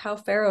 we've had the Pau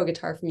Ferro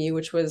guitar from you,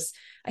 which was,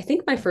 I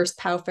think, my first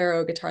Pau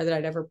Ferro guitar that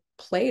I'd ever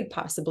played,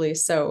 possibly.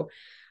 So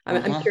I'm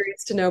Uh-huh.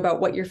 curious to know about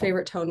what your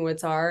favorite tone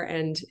woods are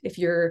and if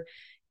you're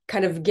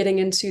kind of getting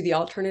into the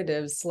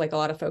alternatives like a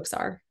lot of folks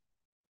are.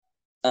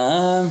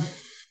 Um,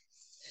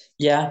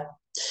 yeah.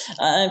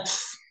 I,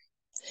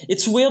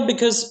 it's weird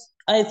because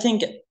I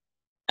think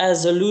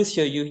as a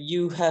luthier,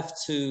 you have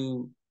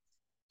to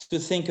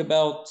think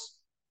about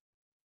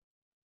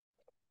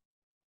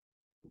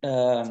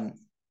um,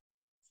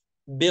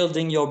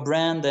 building your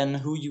brand and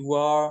who you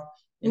are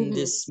in Hmm.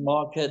 this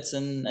market,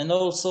 and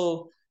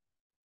also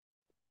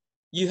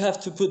you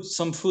have to put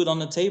some food on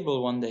the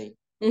table one day.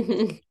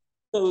 Hmm.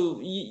 So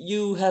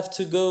you have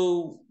to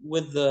go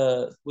with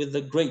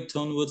the great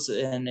tone woods,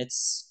 and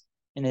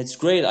it's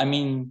great. I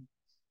mean,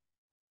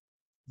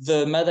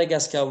 the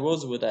Madagascar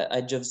rosewood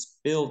I just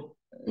built.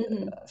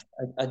 Hmm.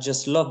 I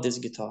just love this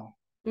guitar,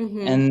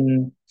 Hmm.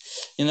 and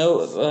you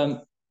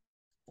know,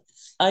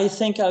 I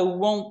think I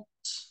won't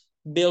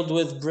build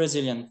with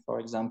Brazilian, for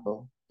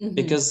example, Hmm.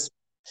 because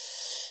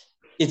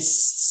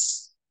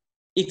it's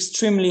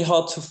extremely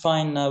hard to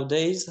find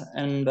nowadays,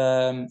 and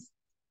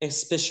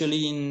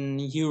especially in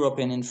Europe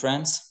and in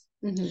France.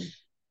 Hmm.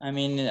 I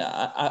mean,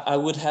 I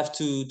would have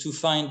to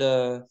find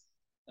a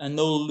an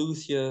old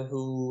luthier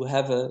who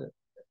have a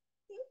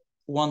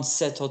one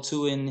set or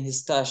two in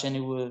his stash, and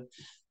it would,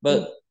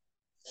 but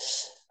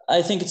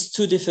I think it's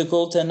too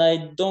difficult, and I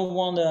don't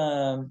want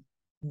to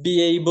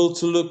be able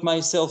to look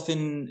myself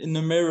in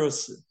the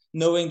mirrors,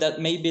 knowing that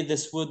maybe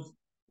this wood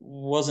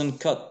wasn't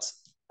cut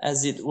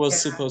as it was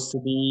Yeah. supposed to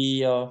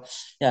be.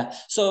 Yeah.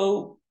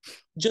 So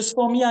just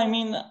for me, I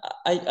mean,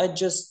 I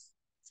just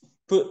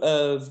put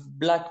a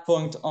black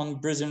point on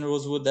Brazilian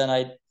rosewood that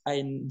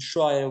I'm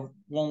sure I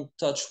won't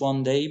touch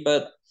one day.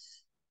 But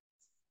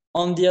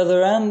on the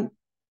other hand,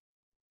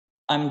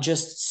 I'm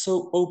just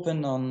so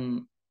open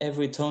on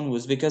every tone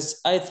woods because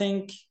I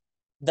think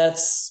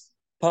that's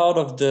part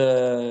of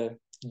the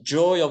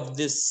joy of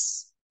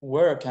this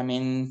work. I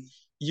mean,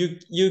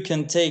 you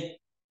can take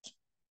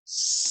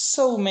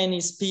so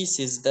many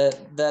species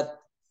that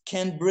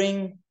can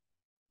bring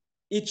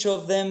each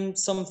of them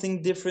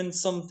something different,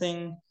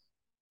 something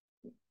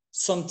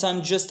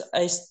sometimes just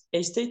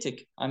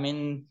aesthetic. I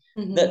mean,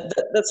 Hmm.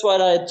 that's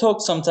what I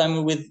talk sometimes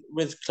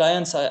with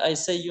clients. I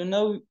say,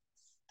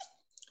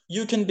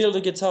 you can build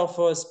a guitar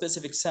for a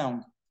specific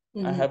sound.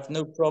 I Hmm. have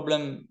no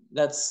problem.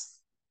 That's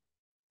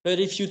But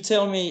if you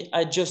tell me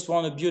I just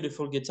want a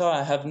beautiful guitar,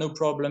 I have no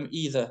problem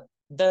either.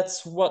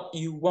 That's what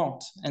you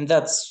want, and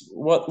that's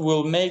what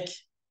will make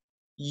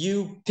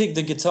you pick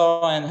the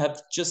guitar and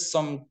have just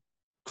some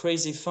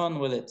crazy fun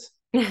with it.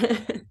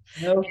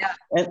 No,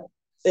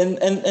 and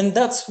and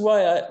that's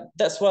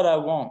what I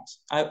want.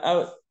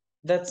 I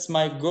That's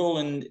my goal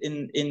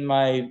in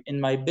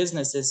my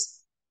business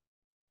is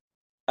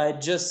I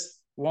just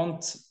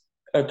want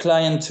a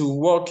client to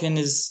walk in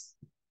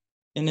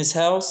his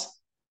house,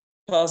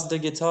 pass the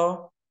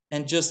guitar,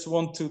 and just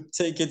want to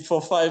take it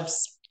for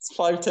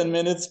 5-10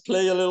 minutes,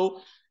 play a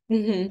little,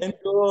 Hmm. and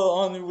go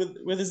on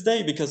with his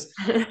day because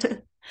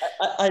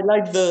I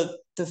like the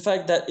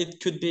fact that it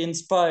could be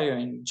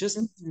inspiring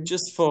Hmm.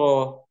 just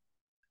for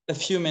a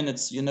few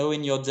minutes,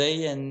 in your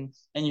day, and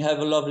you have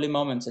a lovely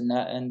moment,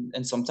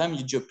 and sometimes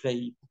you just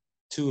play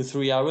 2 or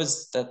 3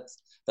 hours.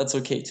 That's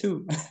okay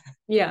too.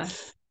 Yeah.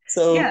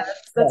 Yeah,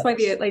 So that's why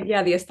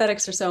the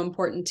aesthetics are so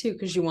important too,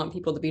 because you want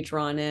people to be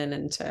drawn in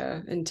and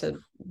to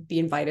be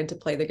invited to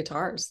play the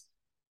guitars.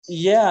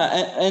 yeah,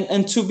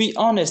 and to be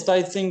honest,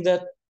 I think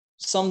that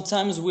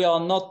sometimes we are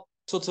not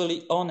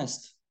totally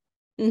honest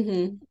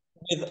Hmm.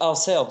 with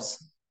ourselves.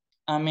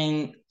 I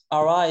mean,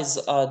 our eyes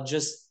are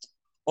just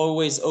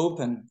always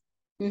open.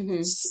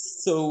 Hmm.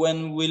 So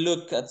when we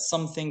look at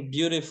something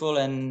beautiful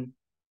and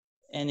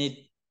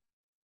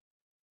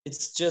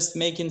it's just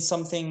making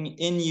something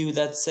in you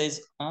that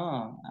says,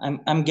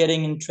 I'm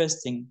getting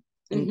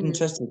Hmm.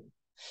 interested,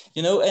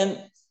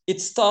 and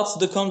it starts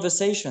the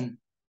conversation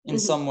in Hmm.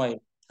 some way.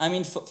 I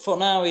mean, for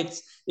now,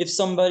 it's if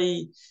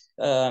somebody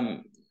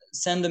um,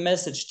 send a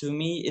message to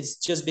me, it's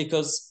just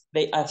because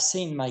they have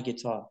seen my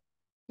guitar.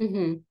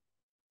 Hmm.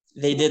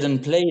 They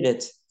didn't play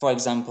it, for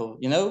example,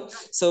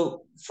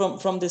 So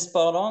from this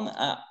part on,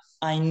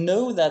 I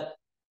know that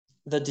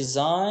the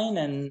design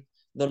and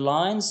the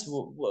lines,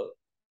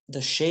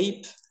 the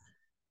shape,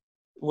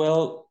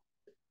 well,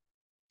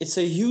 it's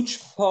a huge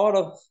part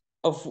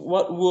of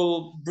what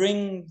will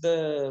bring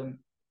the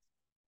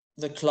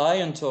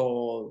client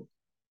or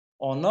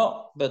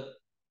not, but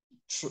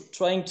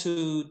trying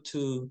to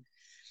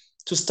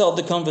start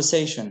the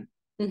conversation,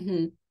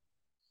 Hmm.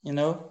 you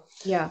know.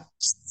 Yeah.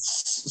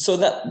 So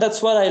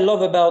that's what I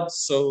love about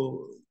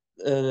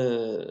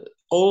uh,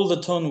 all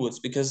the tone woods,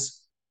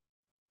 because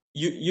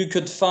you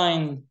could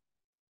find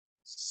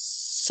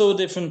so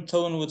different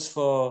tone woods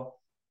for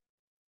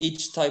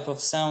each type of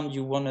sound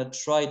you want to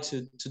try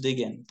to dig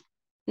in,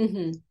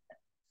 Hmm.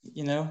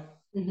 you know.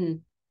 Hmm.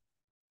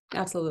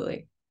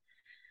 Absolutely.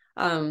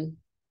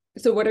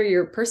 So what are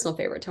your personal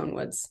favorite tone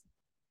woods?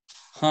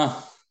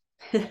 Huh.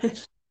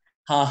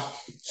 Huh.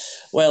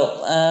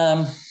 Well,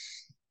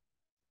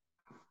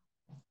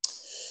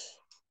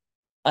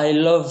 I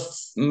love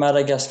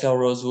Madagascar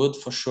rosewood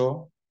for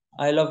sure.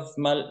 I love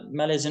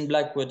Malaysian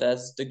blackwood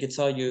as the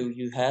guitar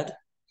you had.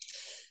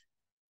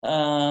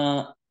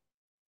 I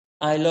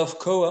love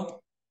Koa.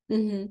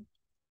 Mm-hmm.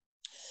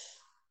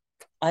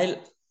 I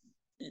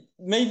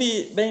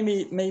maybe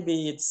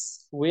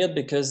it's weird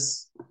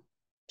because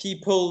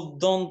people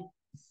don't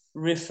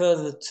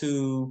refer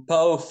to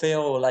Pao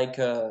Feo like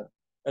a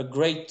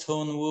great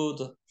tone wood,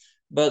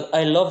 but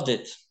I loved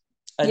it.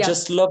 I Yeah.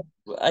 just love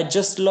I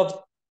just loved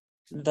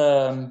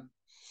the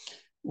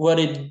what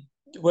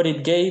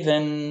it gave,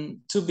 and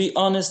to be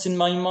honest, in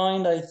my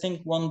mind, I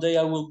think one day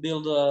I will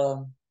build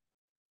a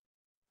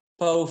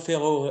Pao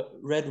Ferro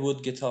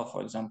redwood guitar,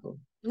 for example.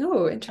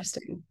 Oh,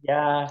 interesting.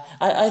 Yeah,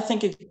 I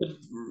think it could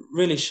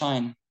really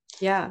shine.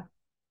 Yeah.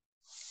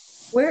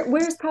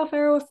 Where's Pal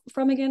Faro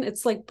from again?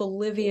 It's like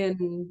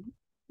Bolivian.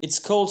 It's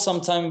called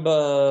sometime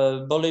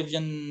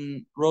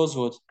Bolivian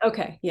rosewood.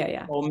 Okay. Yeah,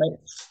 yeah. Or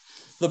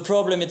the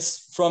problem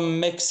it's from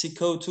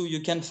Mexico too. You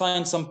can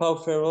find some Pau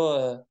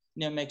Ferro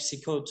near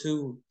Mexico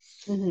too.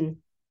 Mm-hmm.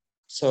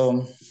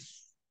 So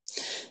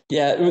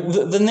yeah,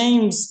 the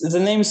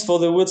names for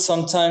the wood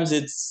sometimes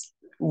it's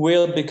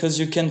weird because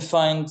you can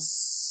find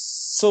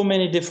so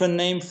many different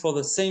names for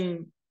the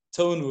same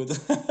tone wood.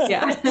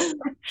 Yeah.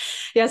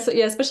 Yeah. So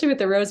yeah, especially with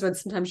the rosewood,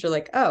 sometimes you're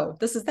like, oh,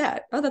 this is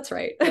that. Oh, that's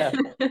right. Yeah,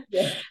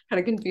 yeah. Kind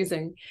of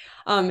confusing.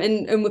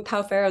 And with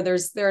Pau Ferro, there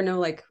are no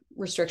like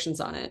restrictions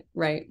on it,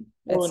 right?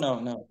 Oh It's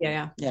no.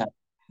 yeah, Yeah,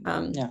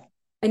 yeah. yeah.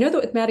 I know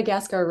that with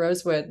Madagascar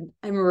rosewood,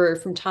 I remember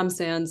from Tom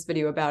Sand's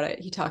video about it,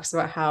 he talks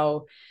about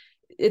how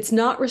it's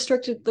not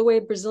restricted the way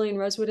Brazilian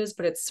rosewood is,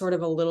 but it's sort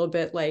of a little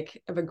bit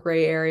like of a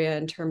gray area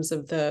in terms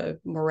of the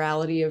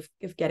morality of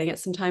getting it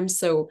sometimes.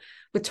 So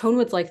with tone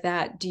woods like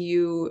that, do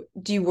you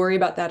worry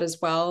about that as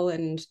well?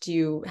 And do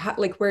you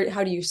like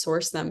how do you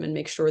source them and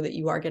make sure that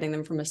you are getting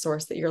them from a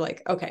source that you're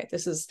like, okay,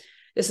 this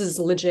is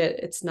legit.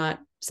 It's not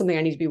something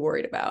I need to be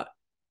worried about.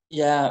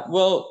 Yeah,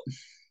 well,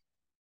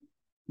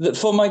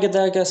 for my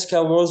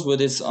Madagascar rosewood,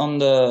 it's on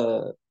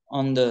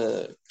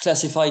the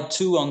classified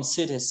 2 on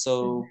cities, Mhm.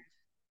 so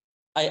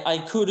I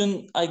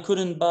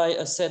couldn't buy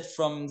a set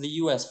from the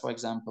US, for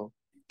example.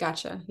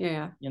 Gotcha.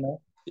 Yeah. You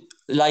know,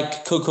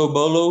 like Coco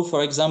Bolo,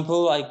 for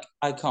example,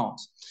 I can't.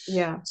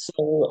 Yeah.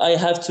 So I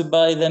have to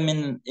buy them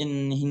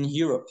in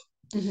Europe,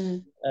 Hmm.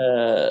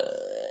 uh,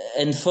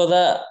 and for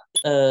that,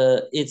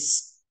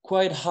 it's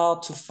quite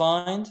hard to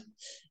find,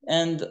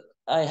 and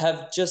I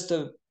have just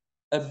a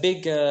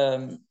big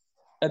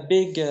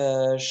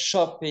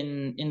shop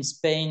in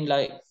Spain,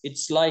 like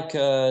it's like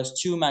a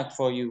Stumac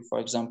for you, for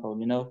example,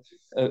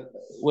 uh,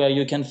 where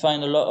you can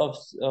find a lot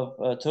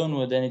of tone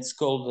wood, and it's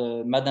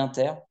called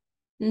Madinter.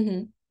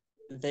 Hmm.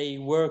 They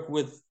work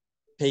with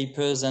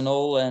papers and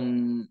all,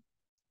 and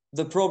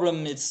the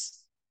problem is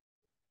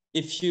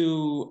if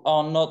you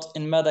are not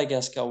in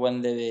Madagascar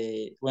when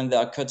they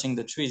are cutting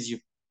the trees, you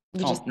You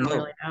just can't don't know.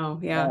 really know.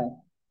 Yeah. Yeah.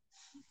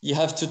 You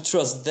have to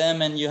trust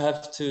them, and you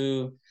have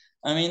to.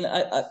 I mean,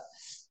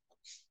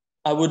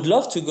 I would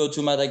love to go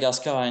to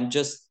Madagascar and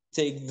just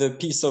take the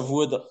piece of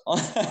wood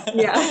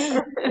Yeah.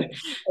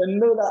 and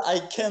know that I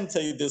can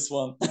take this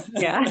one.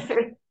 Yeah.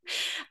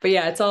 But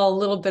yeah, it's all a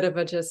little bit of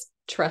a just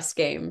trust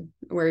game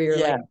where you're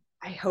like, Yeah.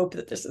 I hope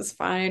that this is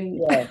fine.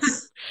 Yes.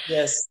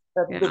 Yes.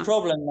 That's the Yeah.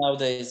 problem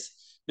nowadays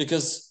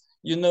because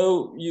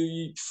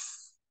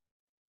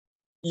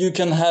you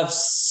can have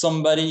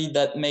somebody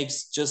that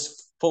makes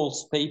just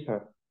false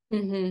paper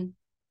Hmm.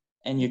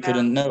 and you Yeah.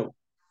 couldn't know. Mm.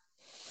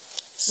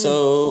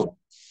 So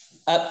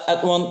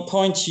at one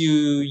point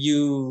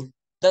you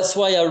that's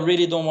why I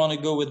really don't want to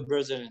go with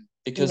Brazilian,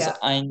 because Yeah.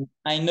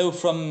 I know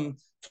from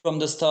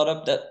the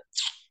startup that,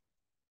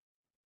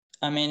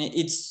 I mean,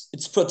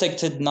 it's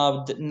protected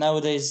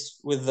nowadays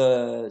with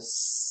the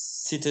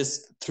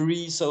CITES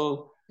 3,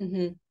 so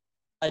Hmm.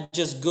 I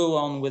just go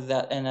on with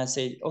that and I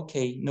say,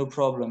 okay, no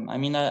problem. I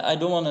mean, I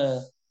don't want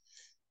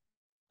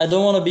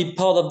to be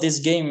part of this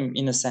game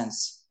in a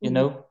sense, you Hmm.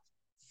 know?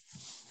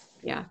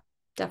 Yeah,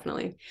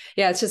 definitely.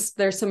 Yeah, it's just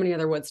there's so many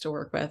other woods to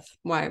work with.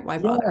 Why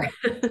bother?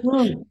 Yeah.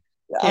 Hmm.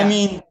 I Yeah.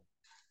 mean,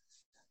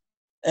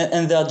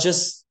 and they're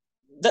just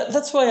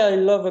that's why I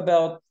love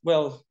about,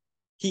 well,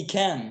 he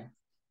can,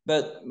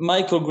 but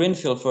Michael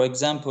Greenfield, for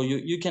example,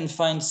 you can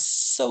find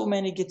so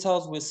many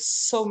guitars with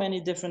so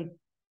many different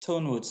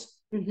tone woods.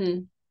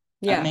 Hmm.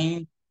 I Yeah.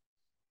 mean,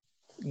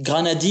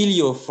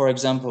 Granadillo, for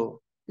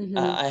example. Hmm.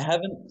 I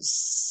haven't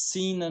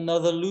seen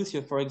another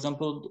luthier, for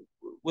example,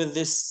 with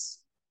this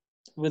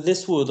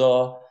wood.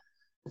 Or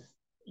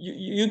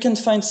you can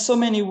find so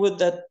many wood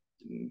that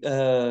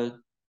uh,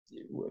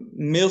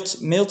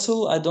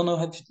 Myrtle. I don't know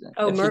Oh, if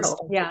it's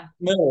Myrtle. Yeah.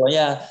 Myrtle.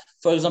 Yeah,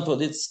 for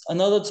example, it's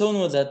another tone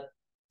wood that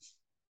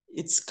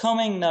it's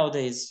coming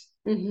nowadays.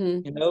 Hmm.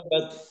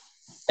 But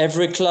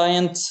every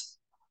client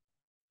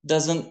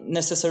doesn't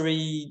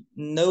necessarily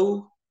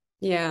know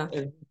Yeah.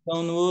 a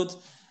tone wood.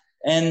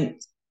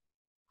 And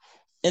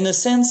in a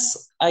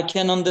sense, I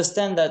can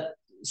understand that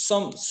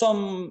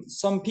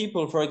some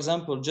people, for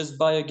example, just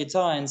buy a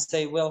guitar and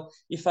say, well,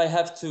 if I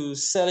have to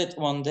sell it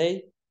one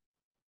day,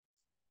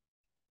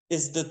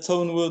 is the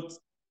tone wood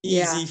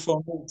easy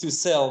for me to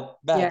sell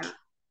back?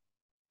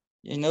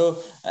 You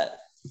know,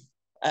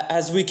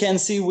 as we can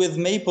see with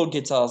maple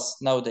guitars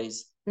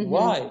nowadays.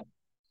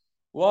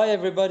 Why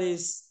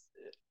everybody's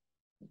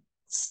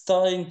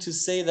starting to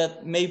say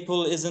that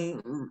maple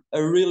isn't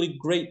a really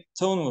great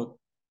tone wood?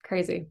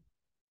 Crazy.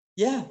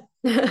 Yeah.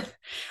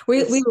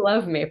 we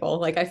love maple.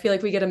 Like, I feel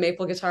like we get a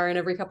maple guitar in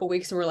every couple of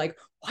weeks and we're like,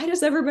 why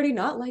does everybody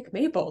not like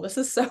maple? This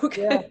is so good.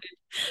 Yeah.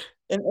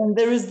 And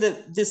there is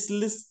this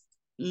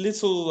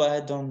little,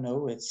 I don't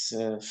know, it's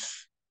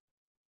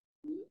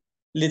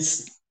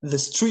the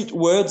street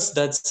words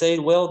that say,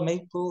 well,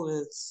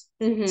 maple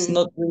it's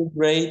not really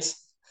great.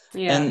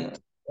 And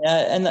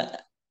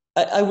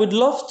I would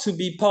love to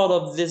be part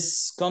of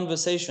this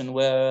conversation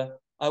where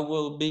I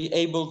will be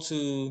able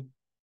to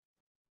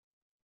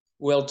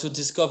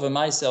discover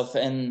myself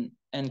and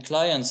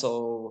clients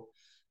or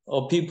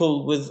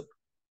people with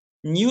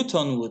new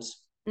tone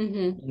woods,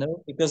 you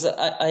know, because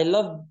I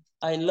love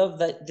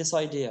this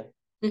idea.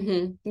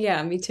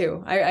 Yeah, me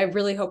too. I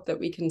really hope that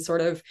we can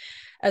sort of,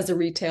 as a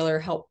retailer,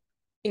 help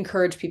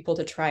encourage people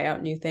to try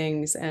out new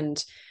things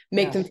and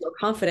make them feel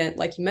confident,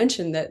 like you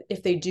mentioned, that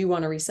if they do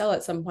want to resell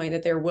at some point,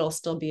 that there will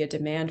still be a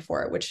demand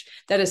for it, which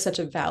that is such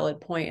a valid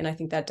point. And I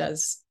think that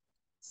does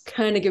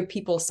kind of give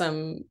people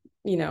some,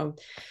 you know,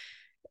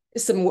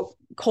 some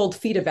cold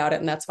feet about it.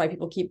 And that's why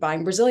people keep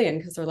buying Brazilian,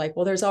 because they're like,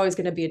 well, there's always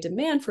going to be a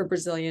demand for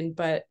Brazilian,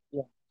 but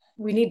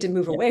we need to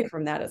move away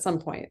from that at some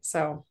point.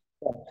 So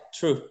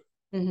true.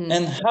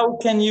 And how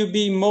can you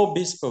be more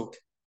bespoke?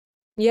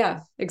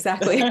 Yeah,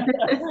 exactly.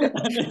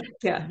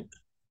 Yeah.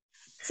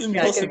 It's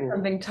impossible.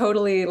 Something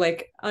totally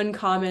like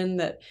uncommon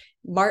that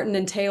Martin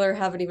and Taylor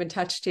haven't even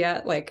touched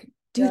yet. Like,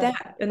 do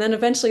that. And then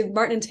eventually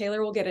Martin and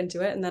Taylor will get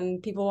into it, and then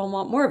people will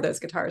want more of those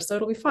guitars. So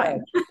it'll be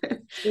fine.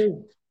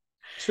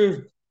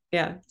 True.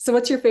 Yeah. So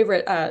what's your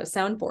favorite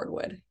soundboard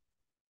wood?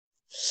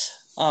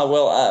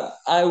 Well,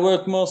 I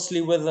work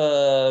mostly with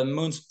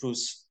moon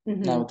spruce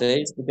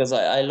nowadays because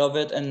I love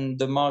it, and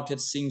the market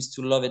seems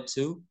to love it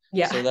too.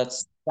 Yeah. So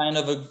that's kind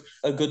of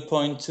a good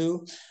point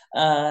too.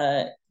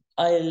 I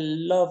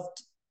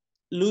loved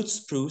lute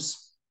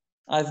spruce.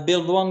 I've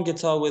built one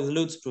guitar with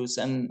lute spruce,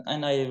 and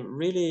I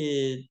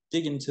really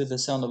dig into the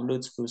sound of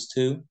lute spruce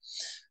too.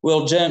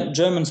 Well,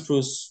 German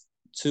spruce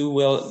too.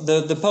 Well,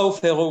 the Pau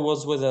Ferro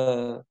was with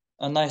a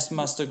nice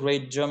master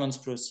grade German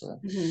spruce.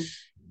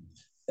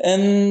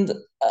 And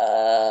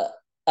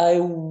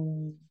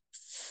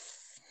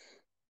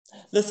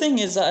the thing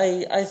is,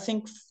 I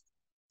think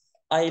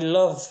I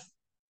love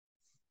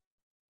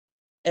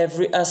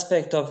every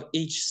aspect of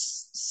each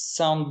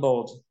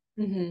soundboard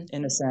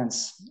in a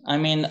sense. I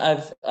mean,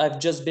 I've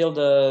just built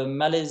a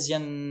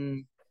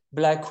Malaysian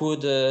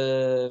Blackwood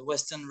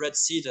Western Red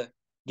Cedar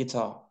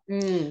guitar,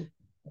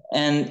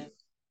 and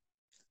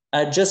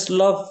I just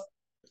love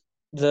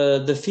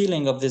the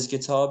feeling of this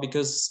guitar,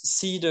 because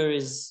cedar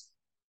is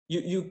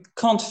you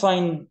can't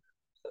find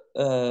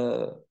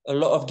a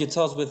lot of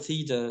guitars with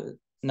cedar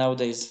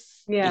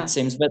nowadays, it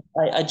seems, but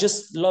I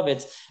just love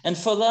it. And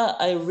for that,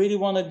 I really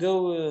want to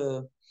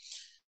go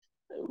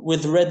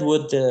with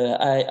redwood.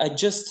 I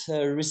just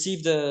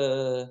received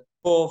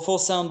four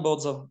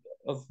soundboards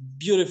of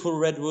beautiful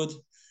redwood,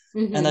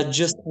 and I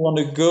just want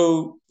to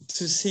go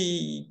to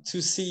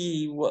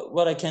see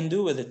what I can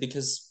do with it,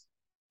 because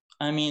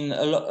I mean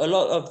a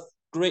lot of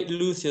great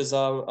luthiers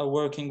are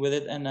working with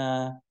it, and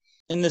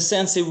in a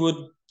sense it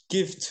would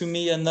give to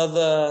me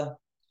another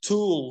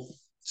tool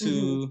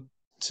to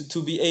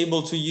be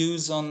able to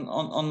use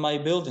on my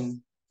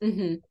building.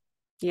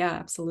 Yeah,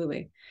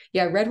 absolutely.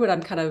 Yeah, redwood, I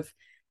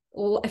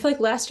feel like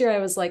last year I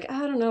was like, I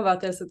don't know about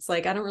this. It's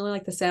like, I don't really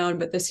like the sound,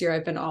 but this year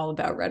I've been all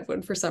about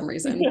redwood for some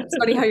reason. It's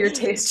funny how your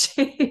tastes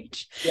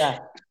change. Yeah.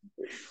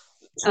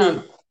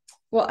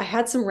 Well, I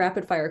had some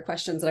rapid fire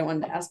questions that I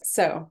wanted to ask.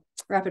 So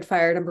rapid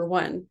fire number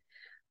one,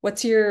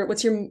 what's your,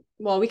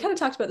 well, we kind of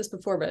talked about this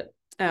before, but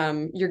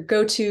your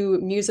go-to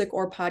music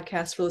or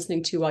podcast for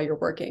listening to while you're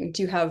working?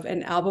 Do you have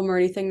an album or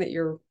anything that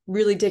you're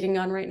really digging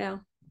on right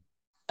now?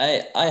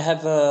 I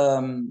have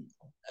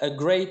a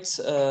great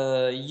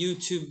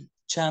YouTube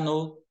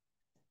channel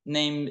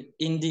named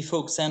Indie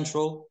Folk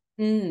Central.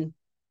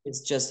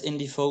 It's just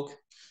indie folk.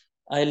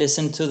 I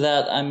listen to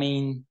that, I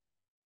mean,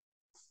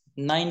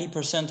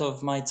 90%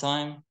 of my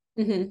time.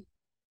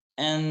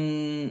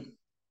 And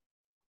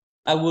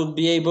I will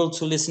be able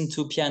to listen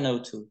to piano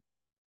too.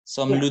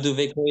 Some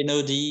Ludovico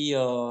Einaudi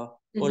or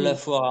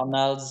Olafur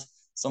Arnalds,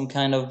 some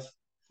kind of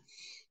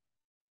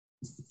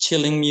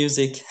chilling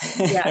music.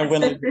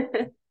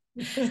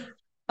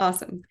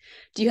 Awesome.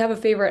 Do you have a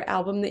favorite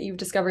album that you've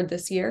discovered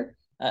this year?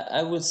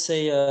 I would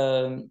say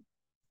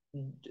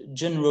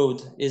Gin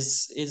Road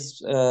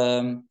is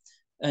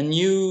a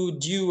new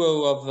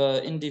duo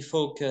of indie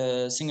folk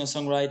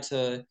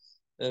singer-songwriter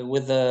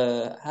with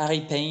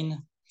Harry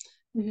Payne,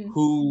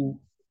 who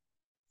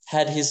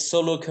had his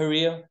solo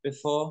career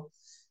before,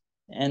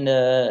 and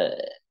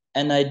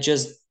I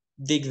just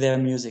dig their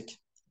music.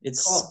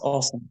 It's Cool.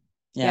 awesome.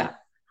 Yeah. Yeah.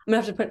 I'm gonna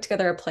have to put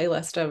together a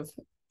playlist of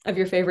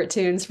your favorite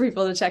tunes for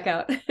people to check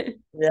out.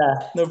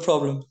 Yeah, no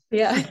problem.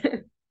 Yeah.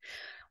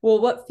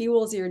 Well, what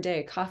fuels your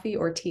day, coffee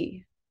or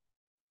tea?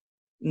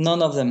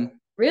 None of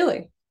them.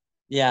 Really?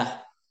 Yeah.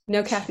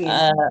 No caffeine.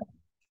 Uh,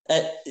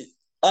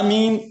 I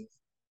mean,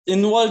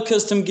 in Wild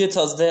Custom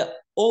Guitars, they're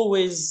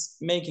always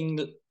making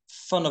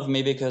fun of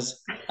me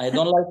because I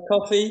don't like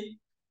coffee,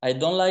 I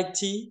don't like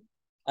tea,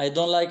 I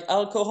don't like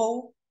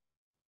alcohol.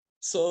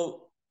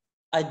 So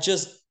I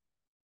just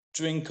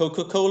drink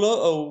Coca-Cola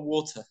or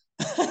water.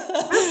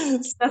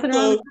 Nothing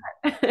wrong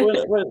So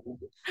with that.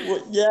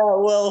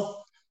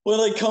 well, when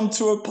I come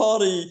to a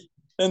party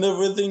and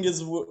everybody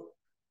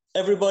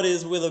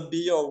is with a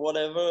beer or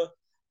whatever,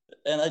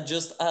 and I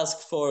just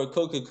ask for a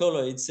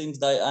Coca-Cola, it seems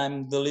that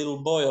I'm the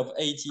little boy of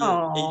 80 years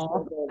Aw.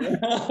 old.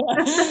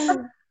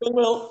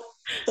 Well,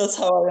 that's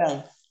how I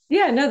am.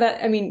 Yeah, no,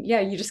 that, I mean, yeah,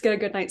 you just get a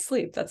good night's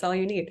sleep. That's all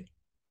you need.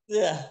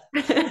 Yeah.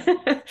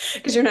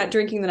 Because you're not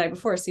drinking the night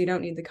before, so you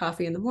don't need the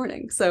coffee in the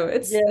morning. So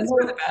it's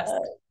for the best.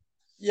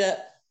 Yeah.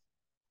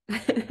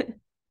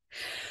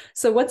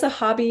 So what's a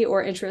hobby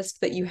or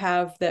interest that you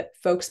have that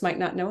folks might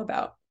not know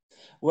about?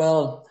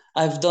 Well,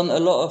 I've done a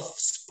lot of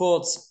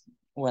sports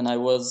when I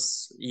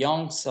was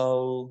young,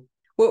 so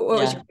What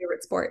was yeah. your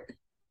favorite sport?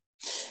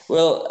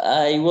 Well,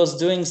 I was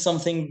doing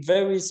something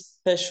very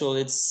special.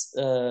 It's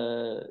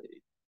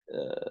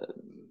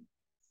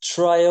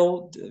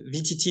trial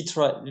VTT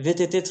trial.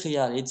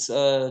 It's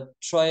a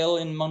trial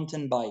in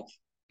mountain bike.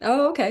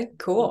 Oh, okay,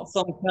 cool. It's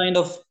some kind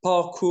of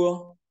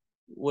parkour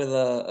with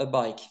a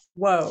bike.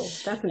 Whoa,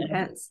 that's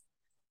intense.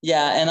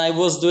 Yeah, and I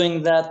was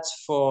doing that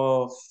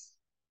for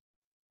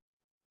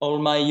all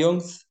my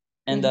youth,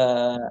 and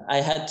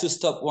I had to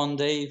stop one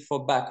day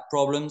for back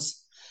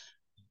problems.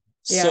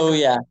 Yeah. So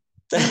yeah.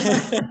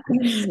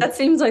 That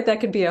seems like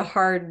that could be a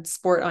hard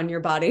sport on your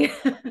body.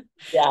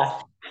 Yeah,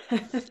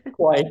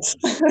 quite.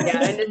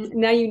 Yeah, and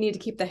now you need to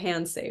keep the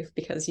hands safe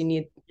because you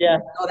need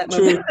all that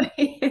true.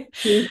 mobility.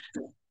 True.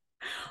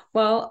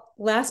 Well,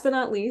 last but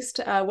not least,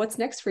 what's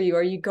next for you?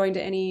 Are you going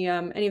to any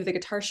of the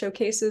guitar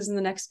showcases in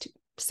the next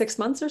 6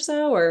 months or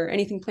so, or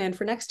anything planned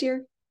for next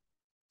year?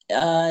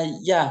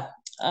 Yeah,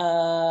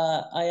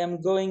 I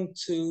am going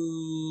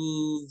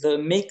to the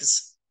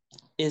MIGS,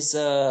 is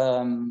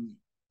a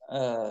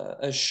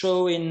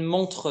show in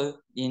Montreux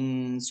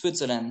in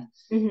Switzerland.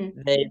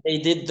 Mm-hmm. They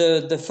did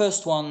the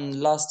first one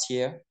last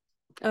year.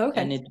 Oh,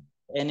 okay.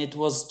 And it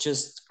was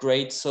just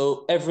great.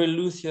 So every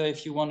luthier,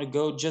 if you want to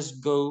go,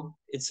 just go.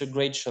 It's a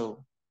great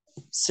show.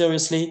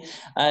 Seriously,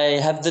 I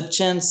have the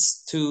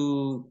chance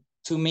to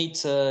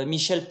meet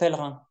Michel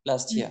Pellerin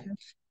last year.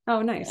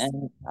 Oh, nice.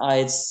 And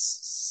it's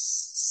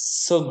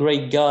so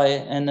great guy,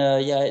 and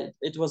yeah,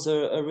 it was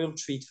a real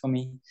treat for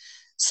me.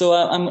 So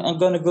I'm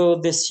gonna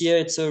go this year.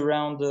 It's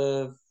around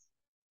the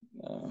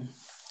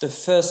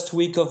first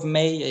week of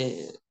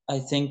May, I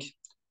think,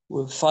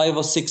 5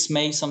 or 6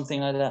 May,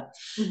 something like that.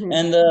 Mm-hmm.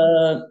 And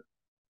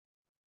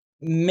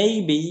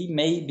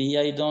maybe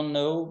I don't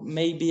know.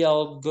 Maybe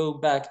I'll go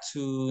back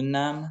to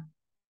NAMM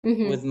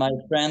with my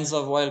friends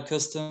of Wild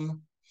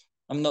Custom.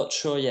 I'm not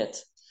sure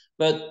yet,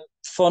 but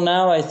for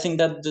now, I think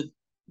that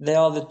they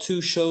are the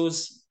two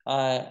shows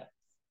I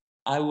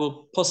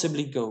will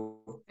possibly go.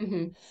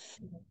 Mm-hmm.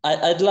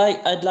 I'd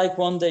like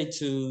one day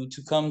to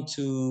come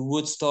to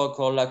Woodstock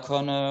or La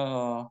Conner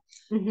or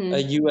a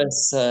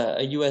US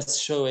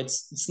show.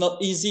 It's not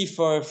easy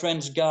for a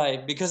French guy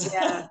because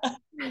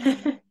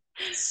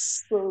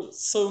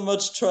so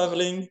much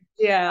traveling.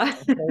 Yeah.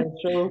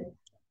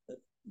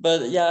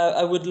 But yeah,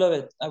 I would love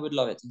it. I would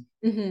love it.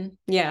 Mm-hmm.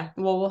 Yeah.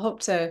 Well, we'll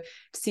hope to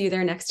see you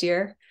there next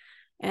year.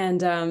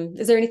 And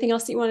is there anything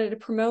else that you wanted to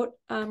promote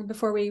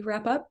before we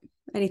wrap up?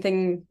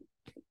 Anything,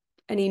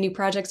 any new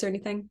projects or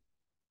anything?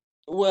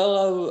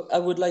 Well, I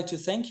would like to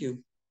thank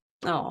you.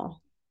 Oh,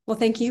 well,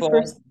 thank you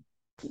for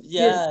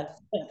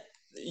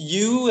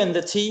you and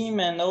the team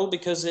and all,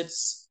 because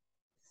it's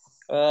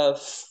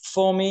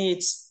for me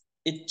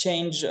it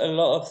changed a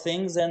lot of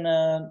things, and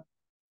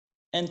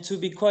to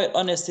be quite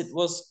honest, it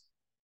was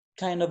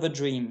kind of a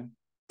dream.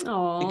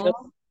 Oh,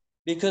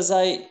 because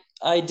I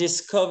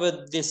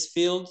discovered this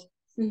field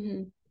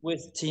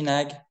with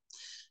TNAG,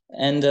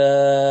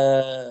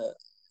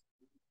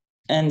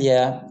 and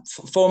yeah,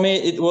 for me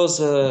it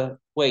was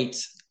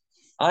wait,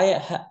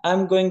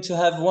 I'm going to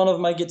have one of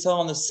my guitar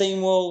on the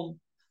same wall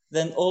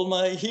than all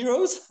my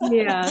heroes.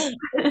 Yeah.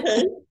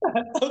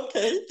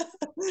 Okay.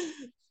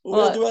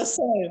 Where do I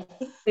sign?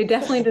 They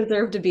definitely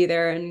deserve to be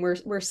there, and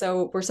we're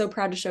so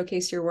proud to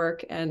showcase your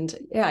work. And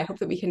yeah, I hope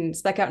that we can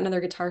spec out another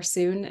guitar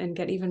soon and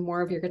get even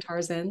more of your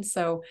guitars in.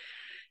 So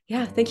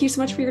yeah, thank you so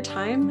much for your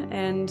time,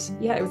 and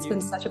yeah, it's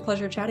been such a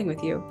pleasure chatting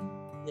with you.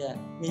 Yeah,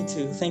 me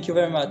too. Thank you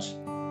very much.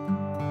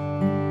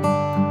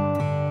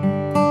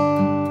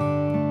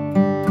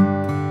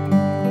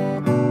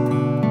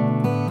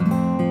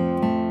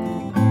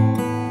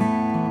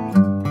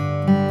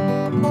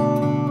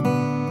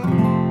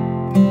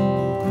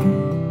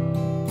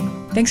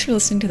 Thanks for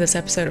listening to this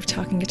episode of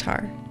Talking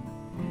Guitar.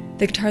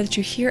 The guitar that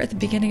you hear at the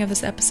beginning of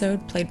this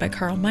episode, played by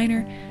Carl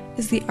Miner,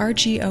 is the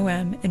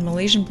RGOM in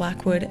Malaysian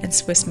Blackwood and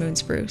Swiss Moon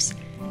Spruce,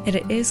 and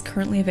it is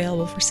currently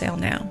available for sale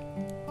now.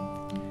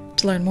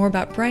 To learn more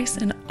about Bryce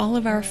and all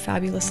of our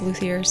fabulous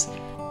luthiers,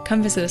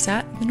 come visit us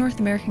at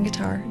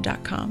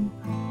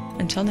thenorthamericanguitar.com.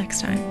 Until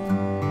next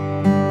time.